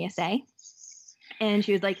their GSA, and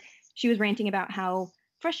she was ranting about how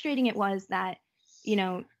frustrating it was that you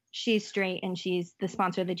know she's straight and she's the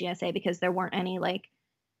sponsor of the GSA because there weren't any like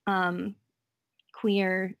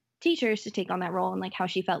queer teachers to take on that role, and like how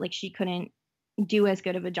she felt like she couldn't do as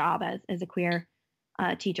good of a job as a queer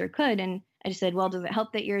teacher could. And I just said, well, does it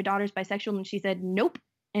help that your daughter's bisexual? And she said, nope,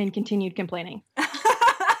 and continued complaining.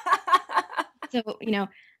 So, you know,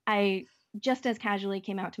 I just as casually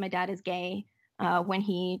came out to my dad as gay when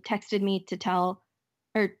he texted me to tell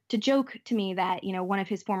or to joke to me that, you know, one of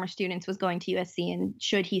his former students was going to USC and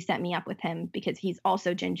should he set me up with him because he's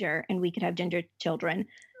also ginger and we could have ginger children.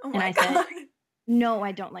 Oh and I God. said, no,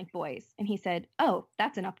 I don't like boys. And he said, oh,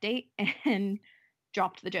 that's an update, and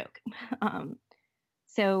dropped the joke.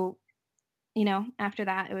 So, you know, after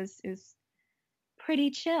that, it was pretty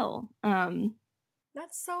chill.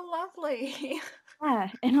 That's so lovely. Yeah,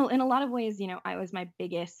 in a lot of ways, you know, I was my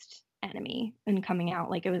biggest enemy in coming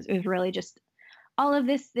out. Like it was really just all of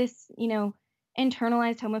this, you know,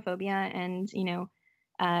 internalized homophobia and, you know,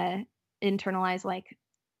 internalized like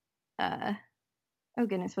oh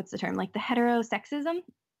goodness, what's the term? Like the heterosexism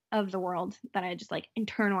of the world that I just like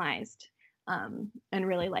internalized and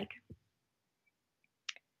really like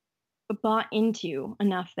bought into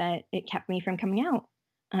enough that it kept me from coming out.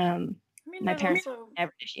 I mean, My parents also,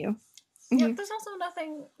 never issue. yeah, Mhm. there's also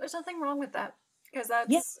nothing wrong with that because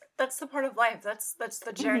Yeah. that's the part of life. That's the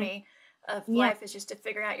Mhm. journey of Yeah. life is just to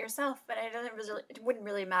figure out yourself. But it wouldn't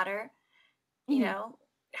really matter, you Mhm. know,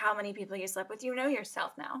 how many people you slept with. You know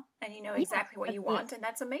yourself now, and you know Yeah. exactly what That's you it. want, and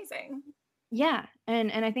that's amazing. Yeah.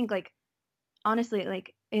 And I think like honestly,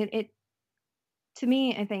 like it to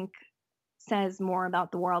me, I think says more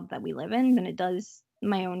about the world that we live in than it does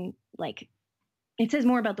my own like it says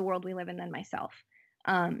more about the world we live in than myself.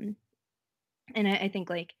 Um And I think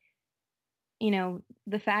like, you know,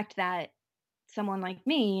 the fact that someone like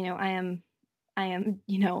me, you know, I am,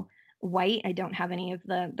 you know, white. I don't have any of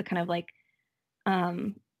the kind of like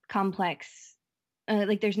um complex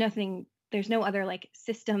like there's no other like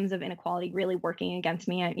systems of inequality really working against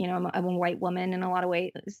me. You know, I'm a white woman in a lot of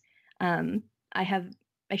ways. Um I have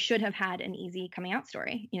I should have had an easy coming out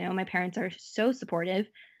story. You know, my parents are so supportive.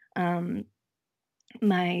 Um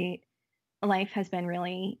my life has been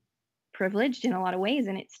really privileged in a lot of ways,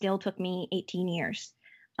 and it still took me 18 years.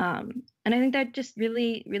 And I think that just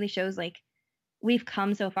really, really shows like we've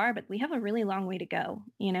come so far, but we have a really long way to go.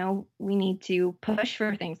 You know, we need to push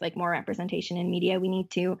for things like more representation in media. We need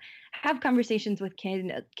to have conversations with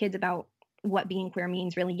kids about what being queer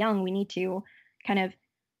means really young. We need to kind of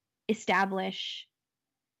establish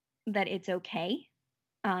that it's okay.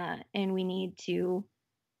 And we need to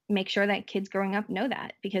make sure that kids growing up know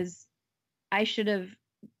that, because I should have,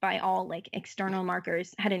 by all like external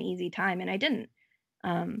markers, had an easy time, and I didn't.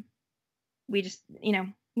 Um, we just, you know,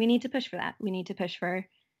 we need to push for that. We need to push for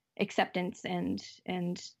acceptance and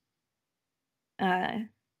uh,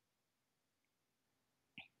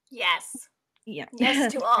 Yes. yeah,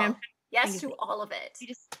 Yes to all. I'm Yes to all of it.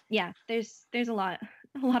 Yeah, there's a lot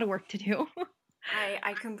of work to do.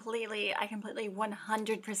 I completely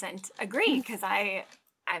 100% agree, because I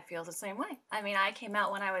feel the same way. I mean, I came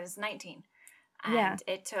out when I was 19, and Yeah.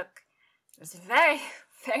 it was a very,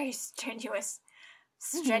 very strenuous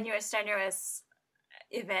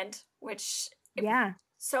event, which Yeah.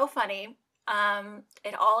 so funny.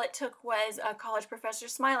 It took was a college professor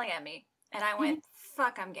smiling at me, and I went,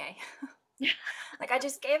 "Fuck, I'm gay." Like, I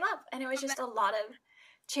just gave up, and it was just a lot of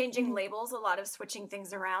changing labels, a lot of switching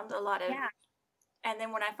things around, a lot of. And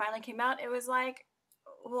then when I finally came out, it was like,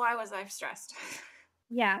 why was I stressed?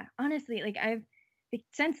 Yeah, honestly, like I've the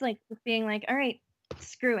sense like being like, all right,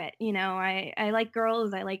 screw it. You know, I like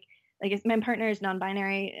girls. I like my partner is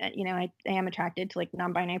non-binary. You know, I am attracted to like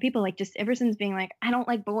non-binary people. Like just ever since being like, I don't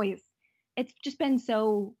like boys. It's just been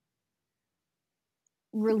so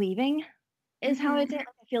relieving, is how I say it.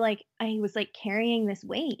 I feel like I was like carrying this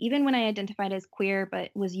weight, even when I identified as queer, but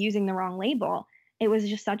was using the wrong label. It was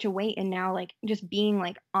just such a weight. And now, like, just being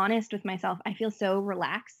like honest with myself, I feel so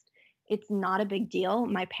relaxed. It's not a big deal.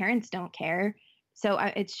 My parents don't care. So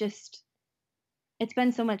it's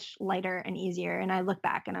been so much lighter and easier. And I look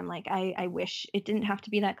back and I'm like, I wish it didn't have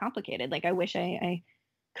to be that complicated. Like, I wish I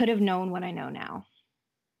could have known what I know now.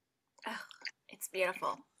 Oh, it's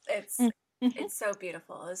beautiful. It's so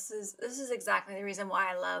beautiful. This is exactly the reason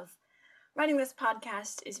why I love running this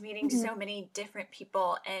podcast, is meeting so many different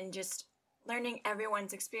people and just learning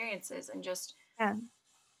everyone's experiences, and just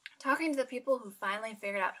talking to the people who finally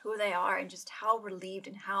figured out who they are, and just how relieved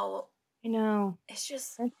and how I know.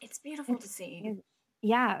 It's beautiful to see.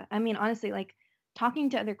 Yeah. I mean, honestly, like talking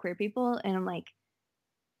to other queer people and like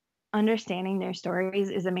understanding their stories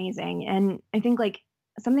is amazing. And I think like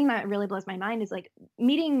something that really blows my mind is like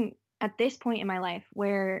meeting at this point in my life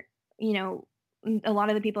where, you know, a lot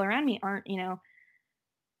of the people around me aren't, you know,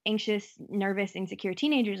 anxious, nervous, insecure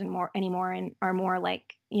teenagers anymore, and are more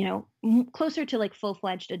like, you know, closer to like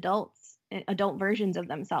full-fledged adult versions of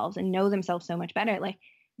themselves, and know themselves so much better. Like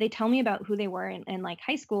they tell me about who they were in like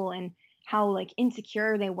high school, and how like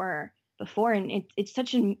insecure they were before. And it's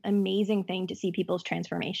such an amazing thing to see people's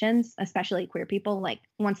transformations, especially queer people, like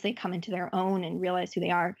once they come into their own and realize who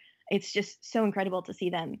they are. It's just so incredible to see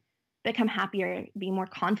them become happier, be more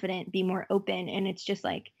confident, be more open. And it's just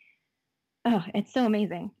like, oh, it's so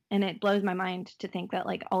amazing. And it blows my mind to think that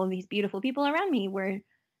like all of these beautiful people around me were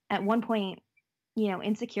at one point, you know,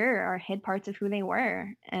 insecure or hid parts of who they were.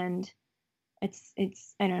 And it's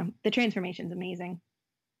I don't know, the transformation's amazing.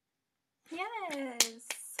 Yes.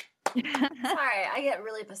 Sorry, I get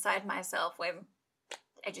really beside myself when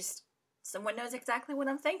someone knows exactly what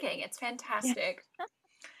I'm thinking. It's fantastic. Yeah.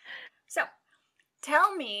 So,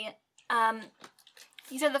 tell me,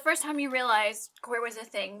 you said the first time you realized queer was a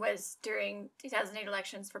thing was during 2008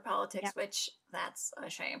 elections for politics, which that's a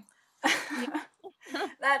shame.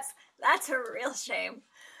 That's a real shame.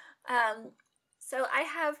 So I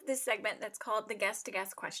have this segment that's called the guest to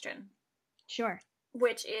guest question. Sure.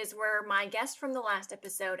 Which is where my guest from the last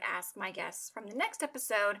episode asks my guests from the next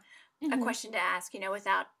episode a question to ask, you know,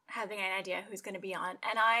 without having an idea who's going to be on.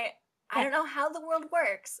 And I don't know how the world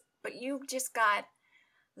works, but you just got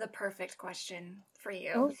the perfect question for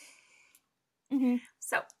you. Oh.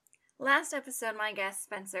 So, last episode, my guest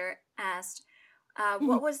Spencer asked,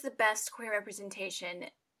 what was the best queer representation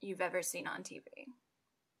you've ever seen on TV?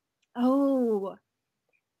 Oh,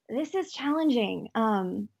 this is challenging.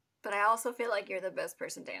 But I also feel like you're the best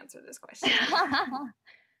person to answer this question.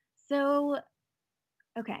 So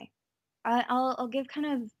Okay. I'll give kind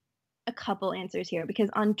of a couple answers here because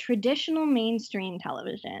on traditional mainstream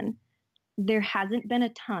television, there hasn't been a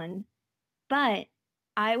ton, but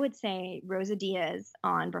I would say Rosa Diaz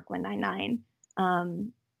on Brooklyn Nine-Nine.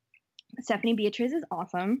 Stephanie Beatriz is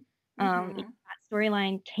awesome. That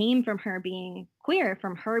storyline came from her being queer,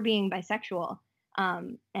 from her being bisexual.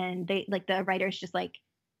 And they like the writers just like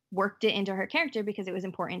worked it into her character because it was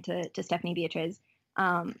important to Stephanie Beatriz.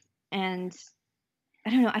 And I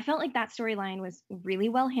don't know, I felt like that storyline was really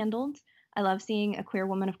well handled. I love seeing a queer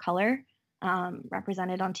woman of color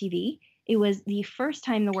represented on TV. It was the first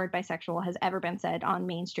time the word bisexual has ever been said on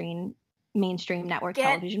mainstream network Get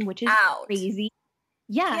television, which is out. crazy.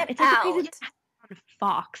 Yeah, Get it's also crazy out. to on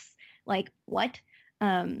Fox. Like what?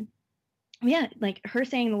 Yeah, like her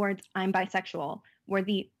saying the words "I'm bisexual" were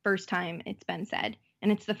the first time it's been said,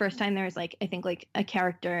 and it's the first time there's like I think like a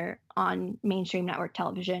character on mainstream network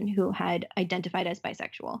television who had identified as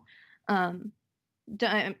bisexual. I'm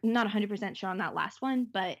not 100% sure on that last one,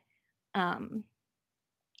 but um,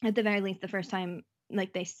 at the very least, the first time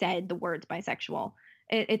like they said the words bisexual,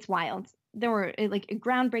 it's wild. There were like a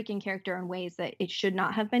groundbreaking character in ways that it should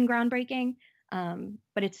not have been groundbreaking,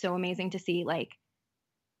 but it's so amazing to see like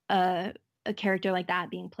a a character like that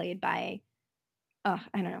being played by I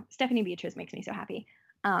don't know, Stephanie Beatriz makes me so happy.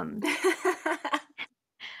 Um,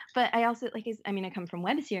 but I also like I mean I come from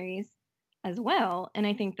web series as well, and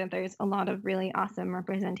I think that there's a lot of really awesome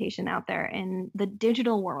representation out there in the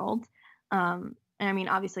digital world. And I mean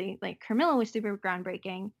obviously like Carmilla was super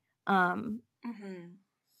groundbreaking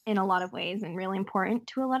in a lot of ways and really important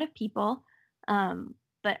to a lot of people.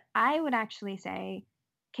 But I would actually say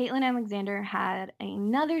Caitlin Alexander had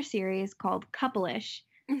another series called Couple-ish,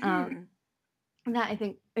 that I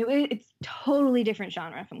think it's totally different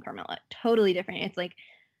genre from Carmilla. Totally different. It's like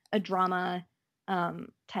a drama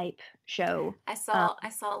type show. I saw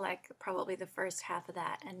like probably the first half of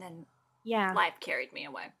that, and then Yeah. life carried me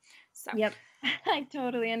away. So Yep. I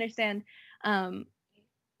totally understand.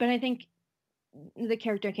 But I think the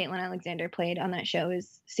character Caitlin Alexander played on that show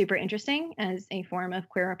is super interesting as a form of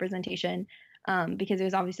queer representation, because it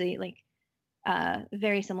was obviously like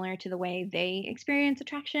very similar to the way they experience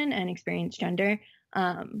attraction and experience gender.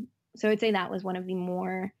 So I'd say that was one of the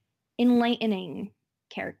more enlightening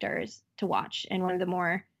characters to watch and one of the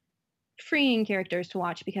more freeing characters to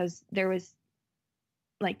watch because there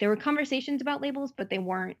were conversations about labels, but they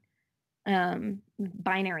weren't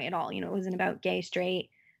binary at all. You know, it wasn't about gay, straight,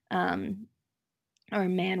 or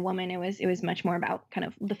man, woman. It was much more about kind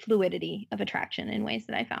of the fluidity of attraction in ways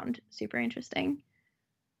that I found super interesting.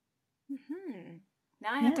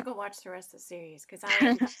 Now I have to go watch the rest of the series because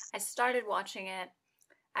I started watching it.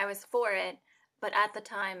 I was for it, but at the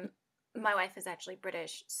time, my wife is actually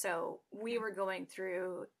British, so we were going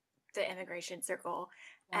through the immigration circle,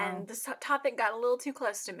 and this topic got a little too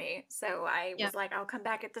close to me. So I was like, I'll come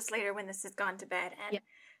back at this later when this has gone to bed, and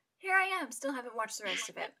here I am. Still haven't watched the rest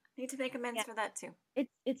of it. Need to make amends for that too.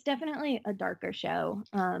 It's definitely a darker show,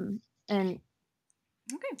 and okay.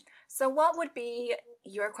 So what would be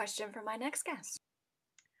your question for my next guest?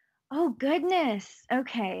 Oh goodness.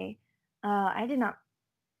 Okay. I did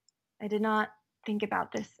not think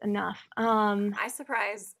about this enough. I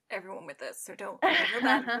surprise everyone with this, so don't feel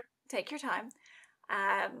bad. Take your time.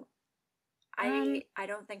 I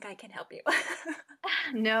don't think I can help you.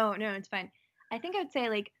 No, it's fine. I think I'd say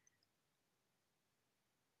like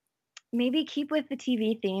maybe keep with the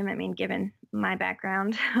TV theme. I mean, given my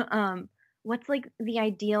background, what's like the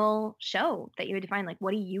ideal show that you would define? Like,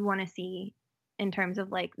 what do you want to see in terms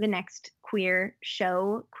of like the next queer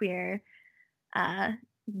show, queer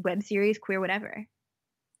web series, queer whatever?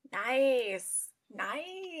 Nice.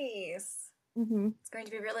 It's going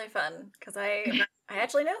to be really fun because I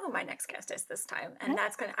actually know who my next guest is this time, and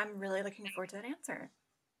I'm really looking forward to that answer.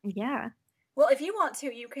 Yeah. Well, if you want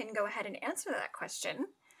to, you can go ahead and answer that question.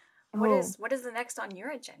 What is the next on your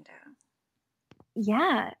agenda?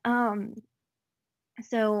 Yeah.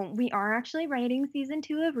 So we are actually writing season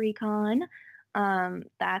 2 of Recon.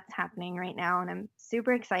 That's happening right now, and I'm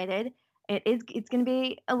super excited. It's going to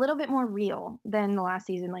be a little bit more real than the last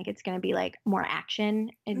season. Like it's going to be like more action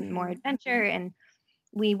and more adventure. And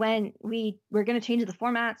we're going to change the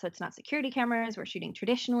format, so it's not security cameras. We're shooting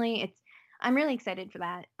traditionally. I'm really excited for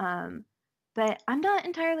that. But I'm not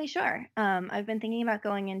entirely sure. I've been thinking about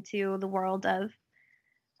going into the world of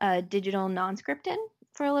digital non-scripted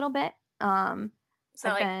for a little bit. So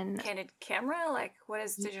like candid camera, like what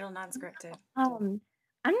is digital non-scripted? I'm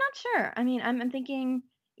not sure. I mean, I'm thinking,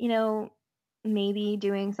 you know, maybe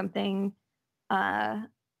doing something like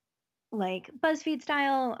BuzzFeed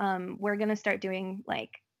style. We're gonna start doing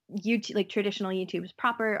like YouTube, like traditional YouTube's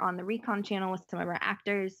proper on the Recon channel with some of our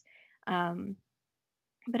actors.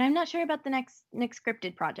 But I'm not sure about the next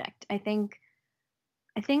scripted project. I think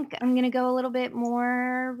I'm gonna go a little bit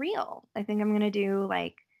more real. I think I'm gonna do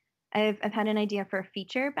like I've had an idea for a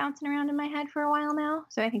feature bouncing around in my head for a while now.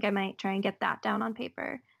 So I think I might try and get that down on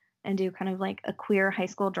paper and do kind of like a queer high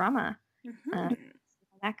school drama. How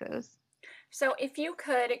that goes. So if you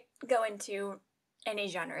could go into any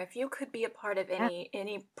genre, if you could be a part of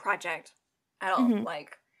any project at all,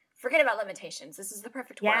 like forget about limitations. This is the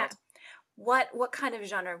perfect world. What kind of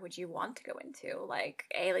genre would you want to go into? Like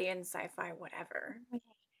alien, sci-fi, whatever.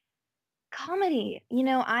 Comedy. You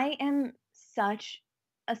know, I am such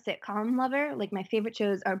a sitcom lover. Like my favorite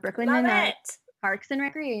shows are Brooklyn Nine-Nine, Parks and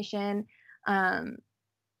Recreation.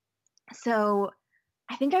 So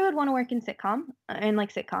I think I would want to work in sitcoms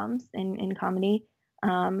in comedy.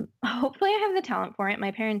 Hopefully I have the talent for it.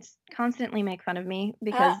 My parents constantly make fun of me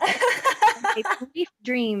because a brief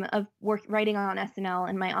dream of writing on SNL,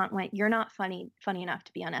 and my aunt went, "You're not funny enough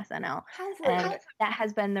to be on SNL." And that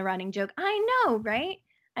has been the running joke. I know, right?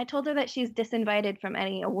 I told her that she's disinvited from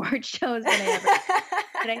any award shows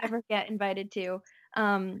that I ever get invited to.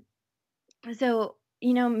 So,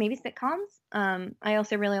 you know, maybe sitcoms. I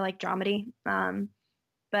also really like dramedy.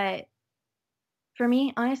 But for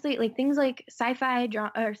me, honestly, like things like sci-fi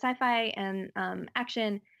and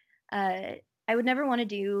action, I would never want to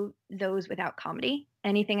do those without comedy.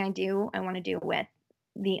 Anything I do, I want to do with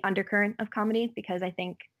the undercurrent of comedy, because I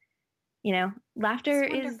think, you know, laughter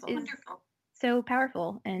is so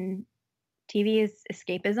powerful, and TV is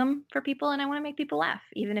escapism for people, and I want to make people laugh,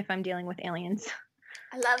 even if I'm dealing with aliens.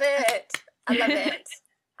 I love it. I love it.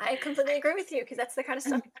 I completely agree with you, because that's the kind of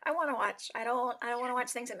stuff I want to watch. I don't want to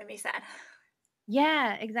watch things that make me sad.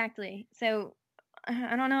 Yeah, exactly. So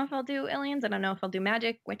I don't know if I'll do aliens. I don't know if I'll do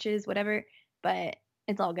magic, witches, whatever, but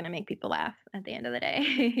it's all going to make people laugh at the end of the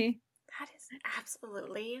day. That is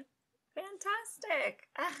absolutely fantastic.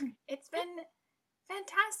 It's been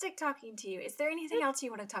fantastic talking to you. Is there anything else you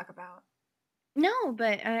want to talk about? No,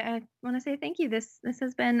 but I want to say thank you. This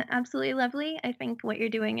has been absolutely lovely. I think what you're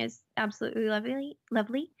doing is absolutely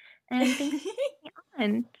lovely. And thanks for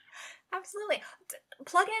being on. Absolutely.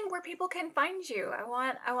 Plug in where people can find you. I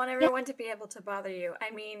want everyone to be able to bother you.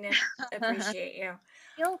 I mean, appreciate you.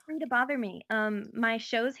 Feel free to bother me. My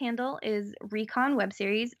show's handle is Recon Web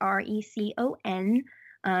Series, RECON,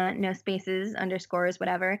 no spaces, underscores,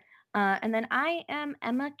 whatever. And then I am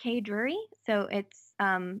Emma K. Drury. So it's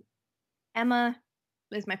Emma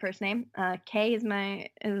is my first name. K is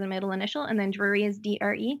the middle initial, and then Drury is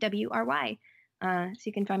DREWRY. So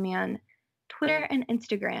you can find me on Twitter and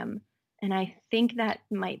Instagram, and I think that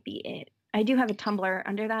might be it. I do have a Tumblr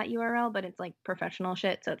under that URL, but it's like professional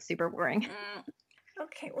shit, so it's super boring.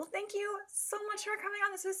 Okay, well, thank you so much for coming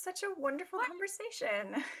on. This is such a wonderful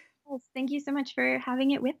conversation. Yes, thank you so much for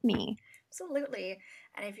having it with me. Absolutely.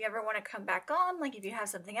 And if you ever want to come back on, like if you have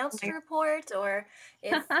something else to report, or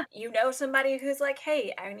if you know somebody who's like,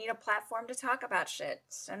 hey, I need a platform to talk about shit,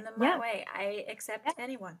 send them my way. I accept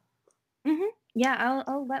anyone. Yeah,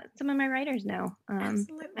 I'll let some of my writers know.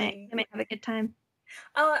 Absolutely. I might have a good time.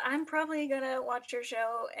 Oh, I'm probably gonna watch your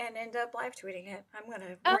show and end up live tweeting it. I'm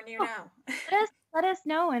gonna warn you now. Let us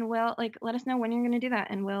know, and we'll let us know when you're gonna do that,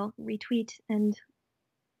 and we'll retweet and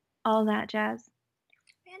all that jazz.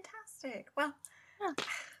 Fantastic. Well,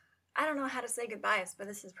 I don't know how to say goodbyes, but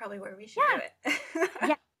this is probably where we should do it.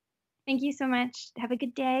 Yeah. Thank you so much. Have a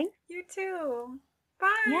good day. You too.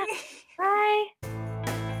 Bye. Yeah. Bye.